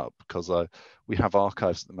written up, because we have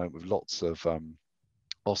archives at the moment with lots of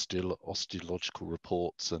osteological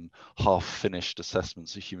reports and half-finished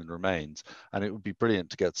assessments of human remains, and it would be brilliant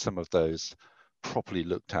to get some of those properly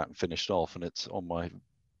looked at and finished off. And it's on my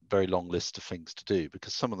very long list of things to do,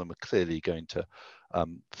 because some of them are clearly going to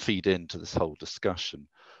feed into this whole discussion.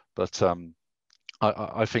 But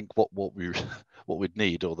I think what we'd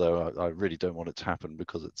need, although I really don't want it to happen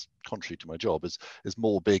because it's contrary to my job, is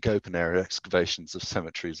more big open area excavations of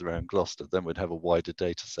cemeteries around Gloucester. Then we'd have a wider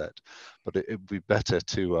data set. But it would be better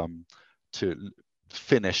to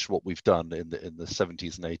finish what we've done in the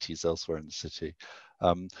 70s and 80s elsewhere in the city.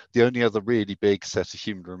 The only other really big set of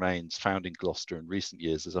human remains found in Gloucester in recent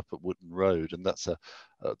years is up at Wootton Road, and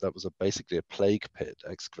that was basically a plague pit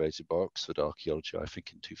excavated by Oxford Archaeology, I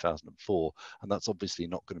think, in 2004, and that's obviously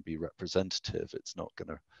not going to be representative. It's not going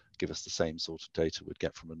to give us the same sort of data we'd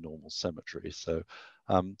get from a normal cemetery. So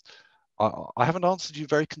I haven't answered you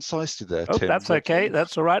very concisely there, Oh, Tim. that's okay.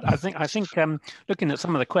 That's all right. I think looking at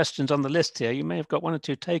some of the questions on the list here, you may have got one or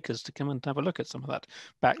two takers to come and have a look at some of that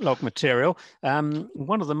backlog material.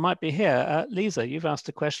 One of them might be here. Lisa, you've asked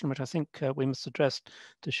a question which I think we must address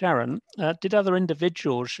to Sharon. Did other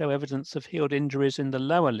individuals show evidence of healed injuries in the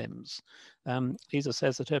lower limbs? Lisa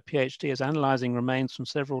says that her PhD is analysing remains from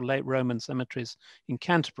several late Roman cemeteries in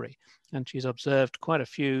Canterbury, and she's observed quite a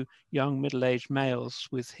few young middle-aged males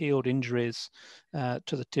with healed injuries to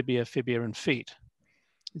the tibia, fibia and feet.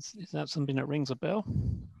 Is that something that rings a bell?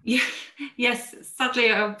 Yeah, yes.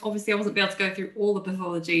 Sadly, obviously I wasn't able to go through all the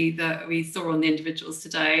pathology that we saw on the individuals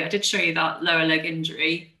today. I did show you that lower leg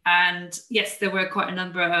injury, and yes, there were quite a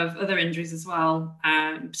number of other injuries as well,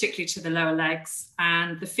 particularly to the lower legs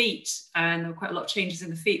and the feet, and there were quite a lot of changes in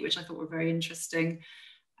the feet, which I thought were very interesting.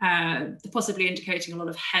 Possibly indicating a lot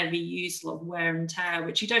of heavy use, a lot of wear and tear,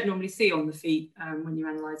 which you don't normally see on the feet when you're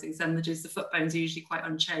analysing some images. The foot bones are usually quite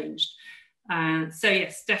unchanged. So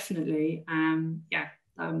yes, definitely.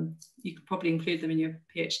 You could probably include them in your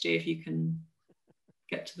PhD if you can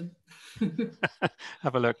get to them.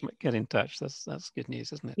 Have a look, get in touch. That's good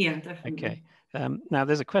news, isn't it? Yeah, definitely. Okay. Now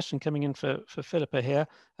there's a question coming in for Philippa here.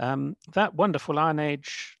 That wonderful Iron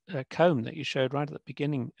Age comb that you showed right at the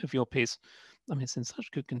beginning of your piece, I mean, it's in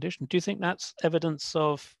such good condition. Do you think that's evidence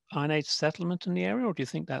of Iron Age settlement in the area, or do you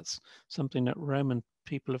think that's something that Roman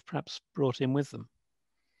people have perhaps brought in with them?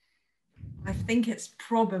 I think it's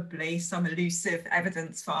probably some elusive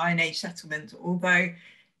evidence for Iron Age settlement, although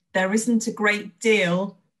there isn't a great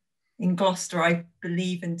deal in Gloucester, I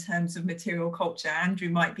believe, in terms of material culture. Andrew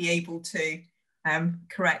might be able to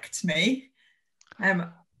correct me.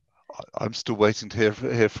 I'm still waiting to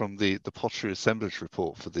hear from the pottery assemblage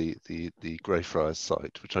report for the Greyfriars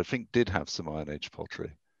site, which I think did have some Iron Age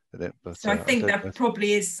pottery in it. But so I think there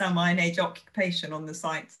probably is some Iron Age occupation on the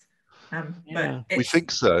site. But we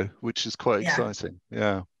think so, which is quite exciting.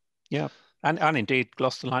 Yeah. And indeed,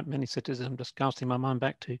 Gloucester, like many cities, I'm just casting my mind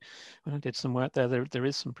back to when I did some work there. There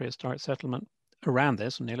is some prehistoric settlement around there,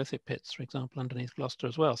 some Neolithic pits, for example, underneath Gloucester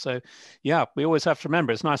as well. So, yeah, we always have to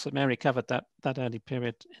remember. It's nice that Mary covered that early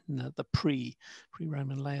period in the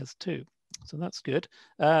pre-Roman layers too. So that's good.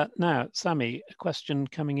 Now, Sammy, a question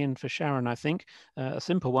coming in for Sharon, I think, a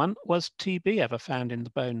simple one. Was TB ever found in the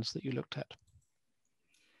bones that you looked at?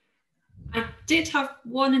 I did have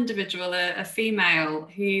one individual, a female,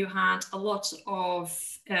 who had a lot of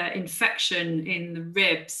infection in the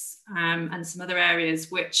ribs and some other areas,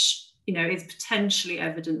 which, you know, is potentially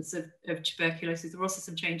evidence of tuberculosis. There were also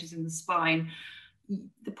some changes in the spine.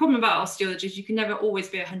 The problem about osteology is you can never always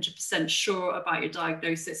be 100% sure about your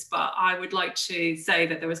diagnosis, but I would like to say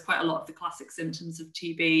that there was quite a lot of the classic symptoms of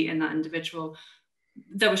TB in that individual.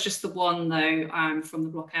 There was just the one, though, from the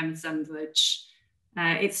Block M assemblage.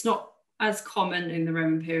 It's not as common in the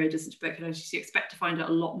Roman period as in tuberculosis. You expect to find it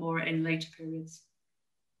a lot more in later periods.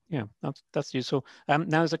 Yeah, that's useful. Now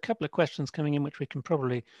there's a couple of questions coming in which we can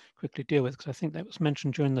probably quickly deal with, because I think that was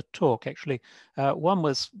mentioned during the talk, actually. One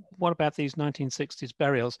was, what about these 1960s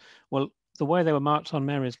burials? Well, the way they were marked on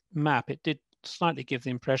Mary's map, it did slightly give the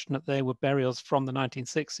impression that they were burials from the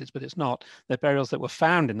 1960s, but it's not. They're burials that were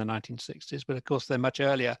found in the 1960s, but of course they're much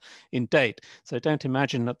earlier in date. So don't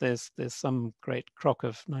imagine that there's some great crock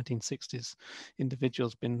of 1960s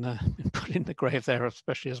individuals been put in the grave there,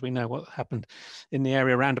 especially as we know what happened in the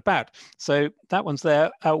area round about. So that one's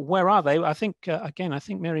there. Where are they? I think, again, I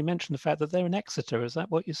think Mary mentioned the fact that they're in Exeter. Is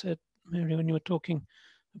that what you said, Mary, when you were talking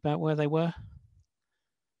about where they were?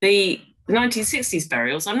 The 1960s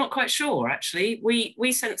burials, I'm not quite sure, actually.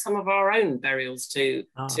 We sent some of our own burials to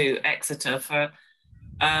Exeter for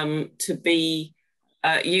to be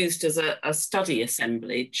used as a study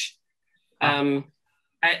assemblage as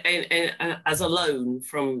a loan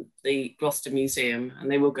from the Gloucester Museum, and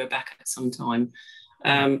they will go back at some time.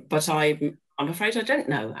 But I'm afraid I don't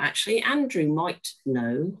know, actually. Andrew might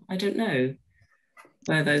know. I don't know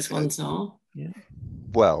where those ones are. Yeah.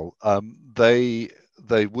 Well,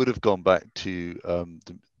 they would have gone back to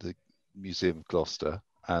the Museum of Gloucester,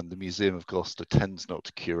 and the Museum of Gloucester tends not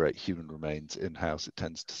to curate human remains in-house. It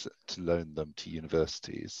tends to loan them to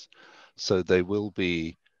universities. So they will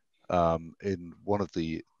be in one of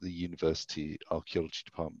the university archaeology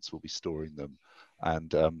departments will be storing them.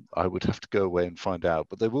 and I would have to go away and find out,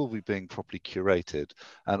 but they will be being properly curated.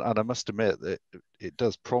 And I must admit that it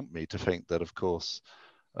does prompt me to think that, of course,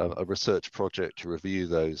 a research project to review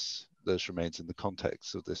those remains in the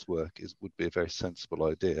context of this work would be a very sensible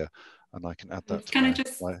idea, and I can add that to Can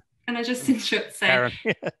I just interrupt? Say,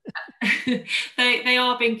 they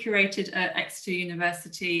are being curated at Exeter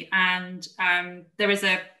University, and there is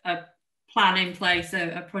a plan in place,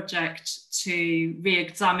 a project to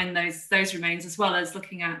re-examine those remains, as well as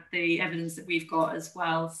looking at the evidence that we've got as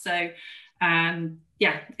well. So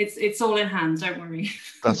yeah, it's all in hand, don't worry.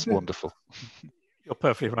 That's wonderful. You're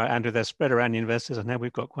perfectly right, Andrew. They're spread around universities, and now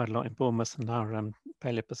we've got quite a lot in Bournemouth, and our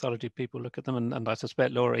paleopathology people look at them, and I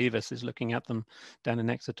suspect Laura Evis is looking at them down in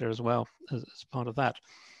Exeter as well as part of that.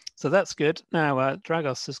 So that's good. Now,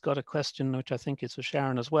 Dragos has got a question, which I think is for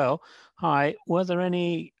Sharon as well. Hi, were there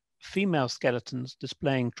any female skeletons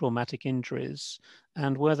displaying traumatic injuries,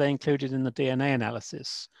 and were they included in the DNA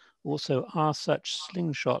analysis? Also, are such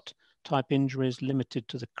slingshot type injuries limited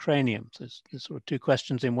to the cranium? So there's sort of two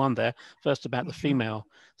questions in one there. First about the female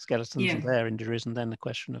skeletons and their injuries, and then the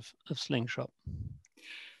question of slingshot.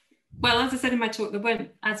 Well, as I said in my talk, there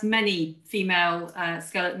weren't as many female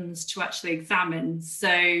skeletons to actually examine. So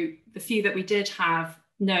the few that we did have,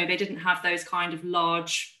 no, they didn't have those kind of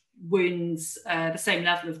large wounds, the same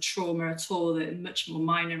level of trauma at all. They're much more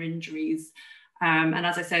minor injuries. And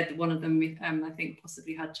as I said, one of them, I think,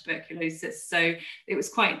 possibly had tuberculosis. So it was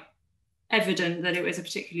quite evident that it was a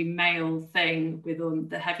particularly male thing with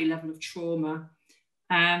the heavy level of trauma.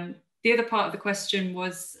 The other part of the question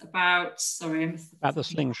was about, sorry, I missed about the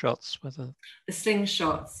slingshots. Whether the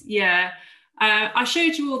slingshots, yeah. I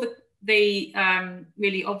showed you all the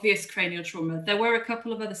really obvious cranial trauma. There were a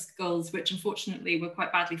couple of other skulls which unfortunately were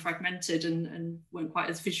quite badly fragmented and weren't quite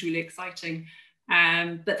as visually exciting.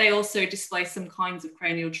 But they also display some kinds of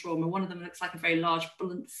cranial trauma. One of them looks like a very large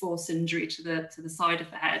blunt force injury to the side of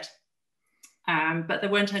the head. But there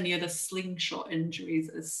weren't any other slingshot injuries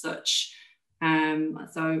as such.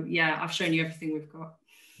 So yeah, I've shown you everything we've got.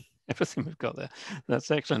 Everything we've got there.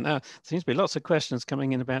 That's excellent. Now, there seems to be lots of questions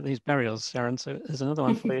coming in about these burials, Sharon. So there's another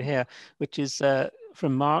one for you here, which is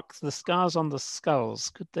from Mark. The scars on the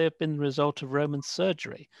skulls, could they have been the result of Roman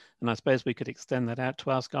surgery? And I suppose we could extend that out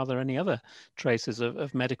to ask, are there any other traces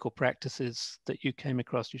of medical practices that you came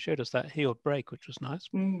across? You showed us that healed break, which was nice.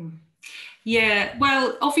 Yeah,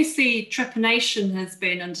 well, obviously trepanation has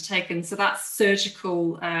been undertaken. So that's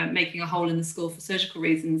surgical, making a hole in the skull for surgical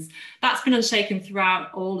reasons. That's been undertaken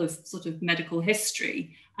throughout all of sort of medical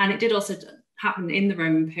history. And it did also happen in the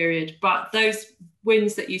Roman period. But those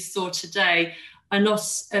wounds that you saw today are not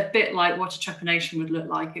a bit like what a trepanation would look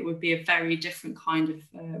like. It would be a very different kind of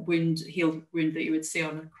healed wound that you would see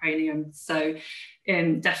on a cranium. So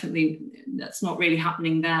definitely that's not really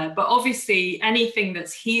happening there. But obviously anything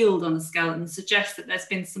that's healed on a skeleton suggests that there's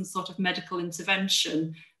been some sort of medical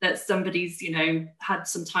intervention, that somebody's, you know, had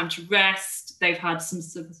some time to rest, they've had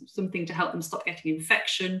something to help them stop getting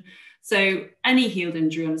infection. So any healed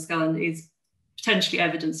injury on a skeleton is potentially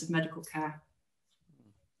evidence of medical care.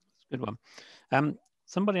 Good one.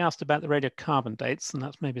 Somebody asked about the radiocarbon dates, and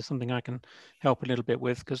that's maybe something I can help a little bit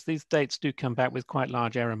with, because these dates do come back with quite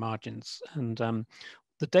large error margins. And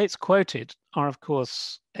the dates quoted are, of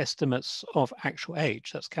course, estimates of actual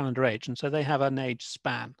age, that's calendar age, and so they have an age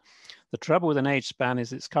span. The trouble with an age span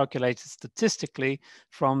is it's calculated statistically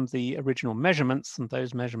from the original measurements, and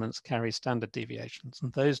those measurements carry standard deviations.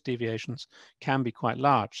 And those deviations can be quite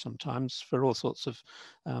large sometimes for all sorts of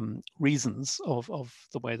reasons of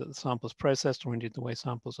the way that the sample is processed, or indeed the way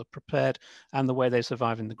samples are prepared and the way they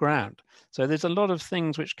survive in the ground. So there's a lot of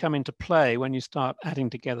things which come into play when you start adding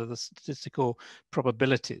together the statistical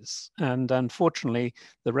probabilities. And unfortunately,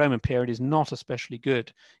 the Roman period is not especially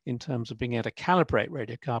good in terms of being able to calibrate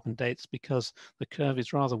radiocarbon dates, because the curve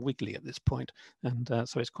is rather wiggly at this point, and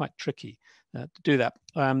so it's quite tricky to do that.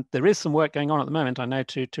 There is some work going on at the moment, I know,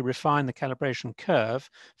 to refine the calibration curve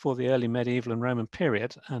for the early medieval and Roman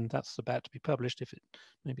period, and that's about to be published. If it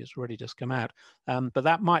maybe it's already just come out, but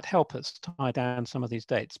that might help us tie down some of these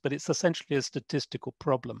dates. But it's essentially a statistical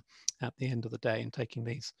problem at the end of the day in taking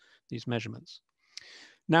these measurements.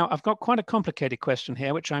 Now, I've got quite a complicated question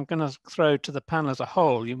here, which I'm going to throw to the panel as a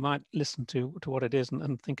whole. You might listen to what it is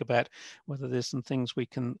and think about whether there's some things we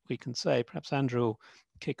can say. Perhaps Andrew will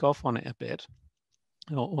kick off on it a bit,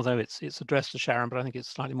 although it's addressed to Sharon, but I think it's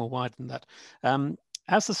slightly more wide than that.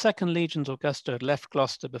 As the Second Legions Augusta had left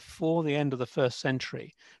Gloucester before the end of the 1st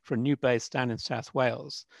century for a new base down in South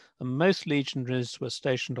Wales, and most legionaries were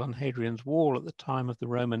stationed on Hadrian's Wall at the time of the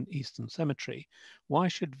Roman Eastern Cemetery, why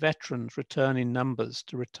should veterans return in numbers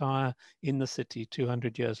to retire in the city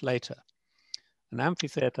 200 years later? An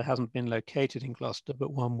amphitheatre hasn't been located in Gloucester,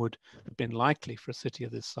 but one would have been likely for a city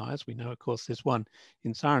of this size. We know, of course, there's one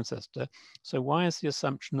in Cirencester. So why is the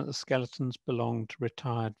assumption that the skeletons belong to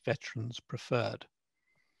retired veterans preferred?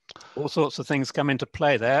 All sorts of things come into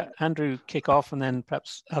play there. Andrew, kick off, and then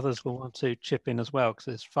perhaps others will want to chip in as well, because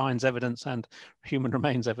there's finds evidence and human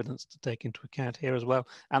remains evidence to take into account here as well,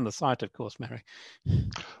 and the site, of course, Mary.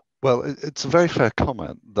 Well, it's a very fair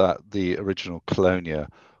comment that the original colonia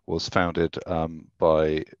was founded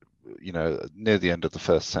by, near the end of the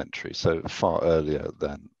 1st century, so far earlier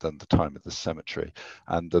than the time of the cemetery,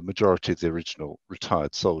 and the majority of the original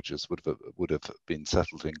retired soldiers would have been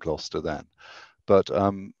settled in Gloucester then. But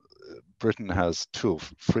Britain has 2 or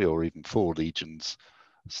 3 or even 4 legions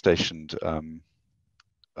stationed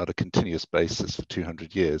at a continuous basis for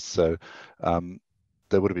 200 years. So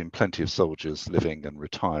there would have been plenty of soldiers living and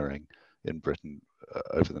retiring in Britain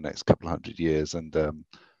over the next couple of hundred years, and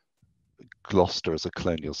Gloucester as a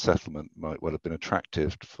colonial settlement might well have been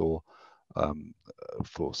attractive for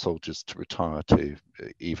soldiers to retire to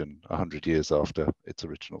even 100 years after its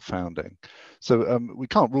original founding. So we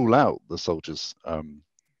can't rule out the soldiers'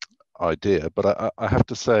 idea, but I have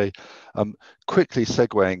to say, quickly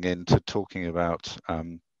segueing into talking about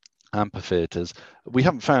amphitheatres, we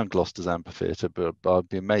haven't found Gloucester's amphitheatre, but I'd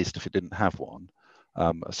be amazed if it didn't have one.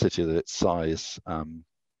 A city of its size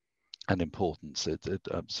and importance,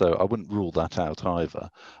 so I wouldn't rule that out either.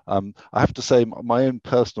 I have to say, my own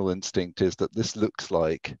personal instinct is that this looks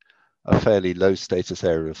like a fairly low status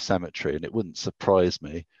area of cemetery, and it wouldn't surprise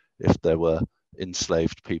me if there were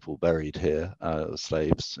enslaved people buried here,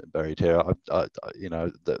 slaves buried here.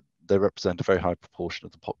 They represent a very high proportion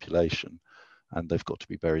of the population, and they've got to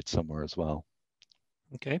be buried somewhere as well.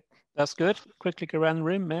 Okay, that's good. Quickly go around the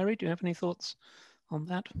room. Mary, do you have any thoughts on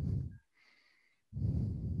that?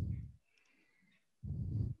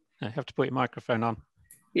 You have to put your microphone on.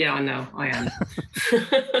 Yeah, I know, I am.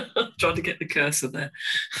 Trying to get the cursor there.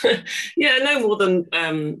 Yeah, no more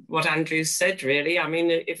than what Andrew said, really. I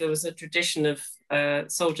mean, if there was a tradition of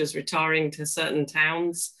soldiers retiring to certain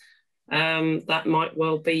towns, that might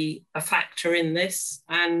well be a factor in this.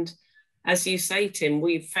 And as you say, Tim,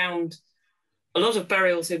 we've found a lot of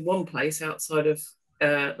burials in one place outside of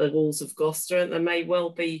the walls of Gloucester, and there may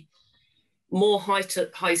well be more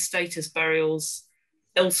high status burials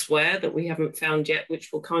elsewhere that we haven't found yet,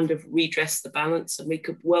 which will kind of redress the balance, and we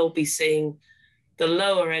could well be seeing the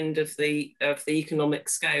lower end of the economic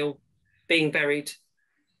scale being buried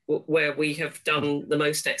where we have done the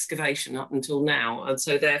most excavation up until now, and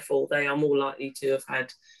so therefore they are more likely to have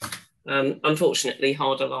had unfortunately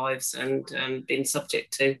harder lives and been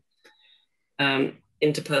subject to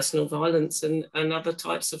interpersonal violence and other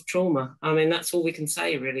types of trauma. I mean, that's all we can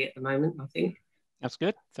say really at the moment, I think. That's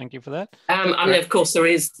good. Thank you for that. And of course, there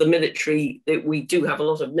is the military. We do have a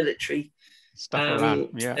lot of military stuff around,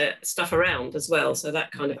 stuff around as well. So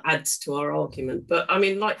that kind of adds to our argument. But I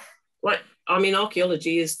mean,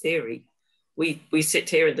 archaeology is theory. We sit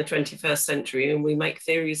here in the 21st century and we make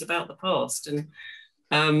theories about the past. And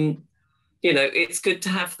it's good to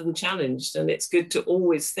have them challenged, and it's good to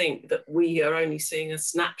always think that we are only seeing a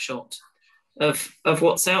snapshot of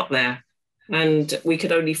what's out there. And we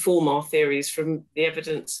could only form our theories from the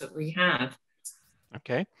evidence that we have.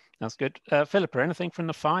 Okay, that's good. Philippa, anything from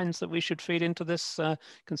the finds that we should feed into this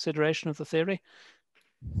consideration of the theory?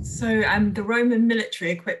 So the Roman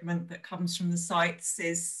military equipment that comes from the sites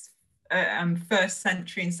is 1st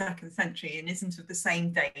century and 2nd century and isn't of the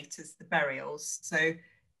same date as the burials. So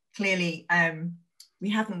clearly we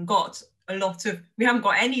haven't got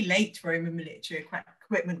any late Roman military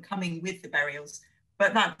equipment coming with the burials.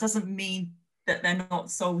 But that doesn't mean that they're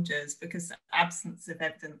not soldiers, because absence of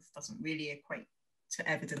evidence doesn't really equate to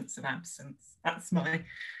evidence of absence. That's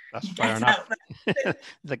fair enough.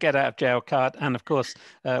 The get out of jail card, and of course,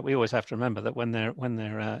 we always have to remember that when they're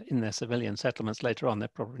in their civilian settlements later on, they're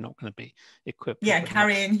probably not going to be equipped. Yeah,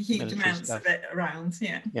 carrying huge amounts of it around.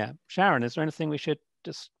 Yeah. Yeah, Sharon, is there anything we should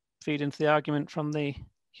just feed into the argument from the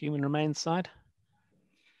human remains side?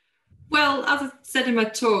 Well, as I said in my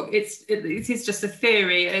talk, it is just a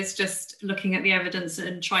theory. It's just looking at the evidence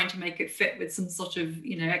and trying to make it fit with some sort of,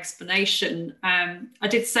 explanation. I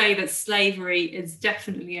did say that slavery is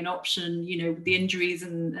definitely an option. The injuries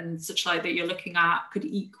and such like that you're looking at could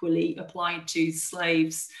equally apply to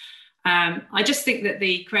slaves. I just think that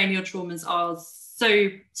the cranial traumas are so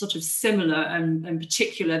sort of similar and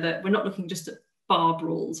particular that we're not looking just at bar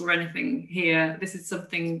brawls or anything here. This is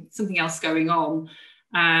something else going on.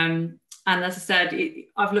 And as I said,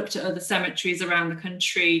 I've looked at other cemeteries around the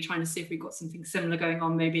country, trying to see if we've got something similar going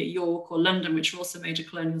on, maybe at York or London, which are also major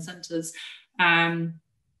colonial centres. And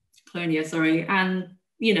colonia, sorry, and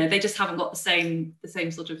you know, they just haven't got the same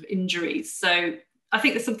sort of injuries. So I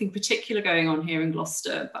think there's something particular going on here in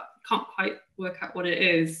Gloucester, but can't quite work out what it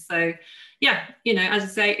is. So yeah, you know, as I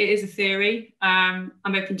say, it is a theory. I'm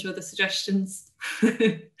open to other suggestions.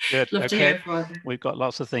 Good. Love to Okay. hear from you. We've got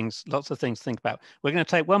lots of things to think about. We're going to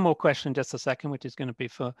take one more question in just a second, which is going to be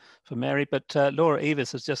for Mary. But Laura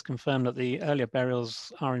Evis has just confirmed that the earlier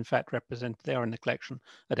burials are in fact represented. They are in the collection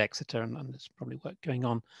at Exeter, and there's probably work going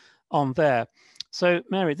on there. So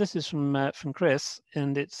Mary, this is from Chris,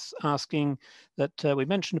 and it's asking that we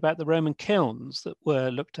mentioned about the Roman kilns that were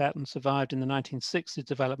looked at and survived in the 1960s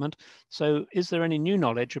development. So is there any new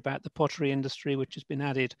knowledge about the pottery industry which has been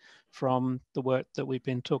added from the work that we've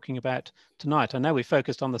been talking about tonight? I know we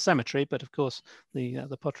focused on the cemetery, but of course the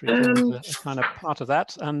pottery kilns are kind of part of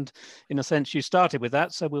that. And in a sense, you started with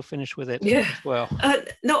that, so we'll finish with it as well.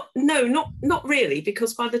 Not really,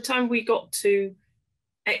 because by the time we got to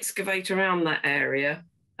excavate around that area,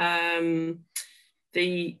 I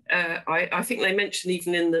think they mentioned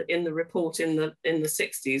even in the report in the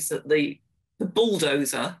 60s that the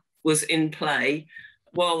bulldozer was in play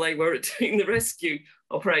while they were doing the rescue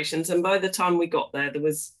operations, and by the time we got there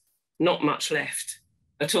was not much left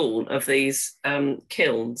at all of these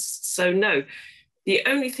kilns. So no, the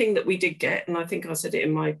only thing that we did get, and I think I said it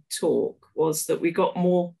in my talk, was that we got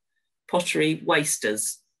more pottery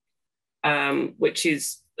wasters, which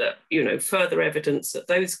is you know, further evidence that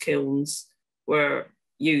those kilns were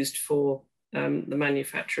used for the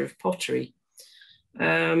manufacture of pottery.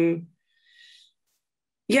 So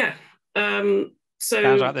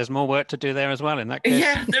sounds like there's more work to do there as well in that case.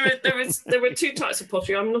 Yeah, there were two types of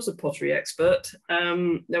pottery. I'm not a pottery expert.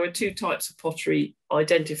 There were two types of pottery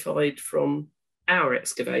identified from our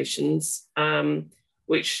excavations,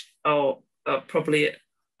 which are probably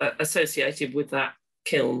associated with that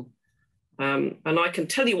kiln. And I can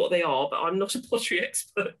tell you what they are, but I'm not a pottery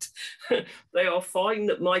expert. They are fine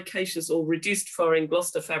micaceous or reduced foreign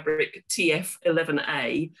Gloucester fabric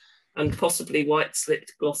TF11A, and possibly white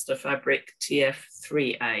slipped Gloucester fabric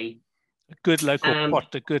TF3A. A good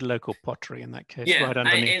local pottery in that case. Yeah, right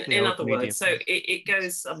underneath in other words, so it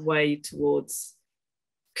goes some way towards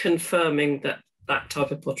confirming that that type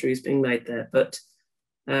of pottery is being made there. But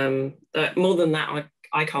more than that,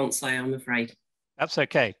 I can't say, I'm afraid. That's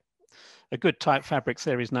okay. A good type fabric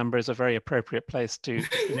series number is a very appropriate place to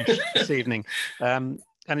finish this evening.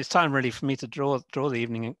 And it's time really for me to draw the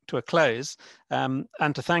evening to a close, and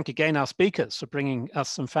to thank again our speakers for bringing us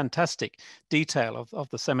some fantastic detail of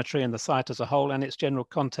the cemetery and the site as a whole and its general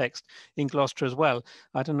context in Gloucester as well.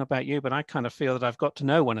 I don't know about you, but I kind of feel that I've got to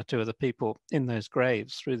know one or two of the people in those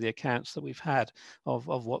graves through the accounts that we've had of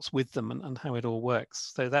what's with them and how it all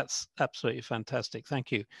works. So that's absolutely fantastic.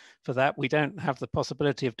 Thank you for that. We don't have the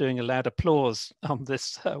possibility of doing a loud applause on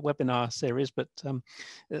this webinar series, but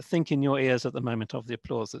think in your ears at the moment of the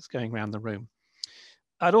applause that's going around the room.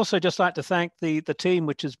 I'd also just like to thank the team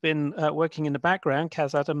which has been working in the background.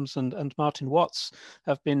 Kaz Adams and Martin Watts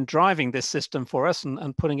have been driving this system for us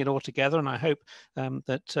and putting it all together. And I hope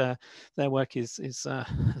that their work has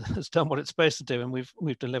done what it's supposed to do, and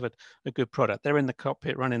we've delivered a good product. They're in the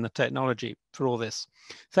cockpit running the technology for all this.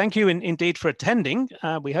 Thank you indeed for attending.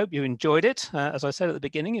 We hope you enjoyed it. As I said at the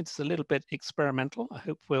beginning, it's a little bit experimental. I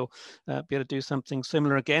hope we'll be able to do something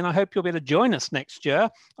similar again. I hope you'll be able to join us next year.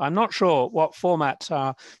 I'm not sure what format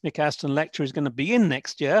our Mick Aston lecture is going to be in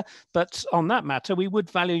next year, but on that matter, we would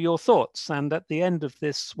value your thoughts. And at the end of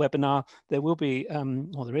this webinar, there will be,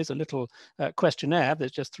 or there is a little questionnaire.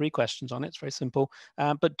 There's just 3 questions on it. It's very simple,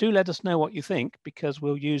 but do let us know what you think, because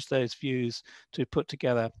we'll use those views to put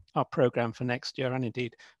together our program for next year and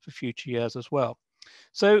indeed for future years as well.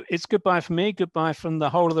 So it's goodbye from me, goodbye from the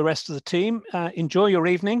whole of the rest of the team. Enjoy your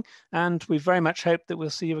evening, and we very much hope that we'll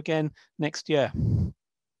see you again next year.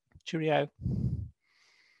 Cheerio.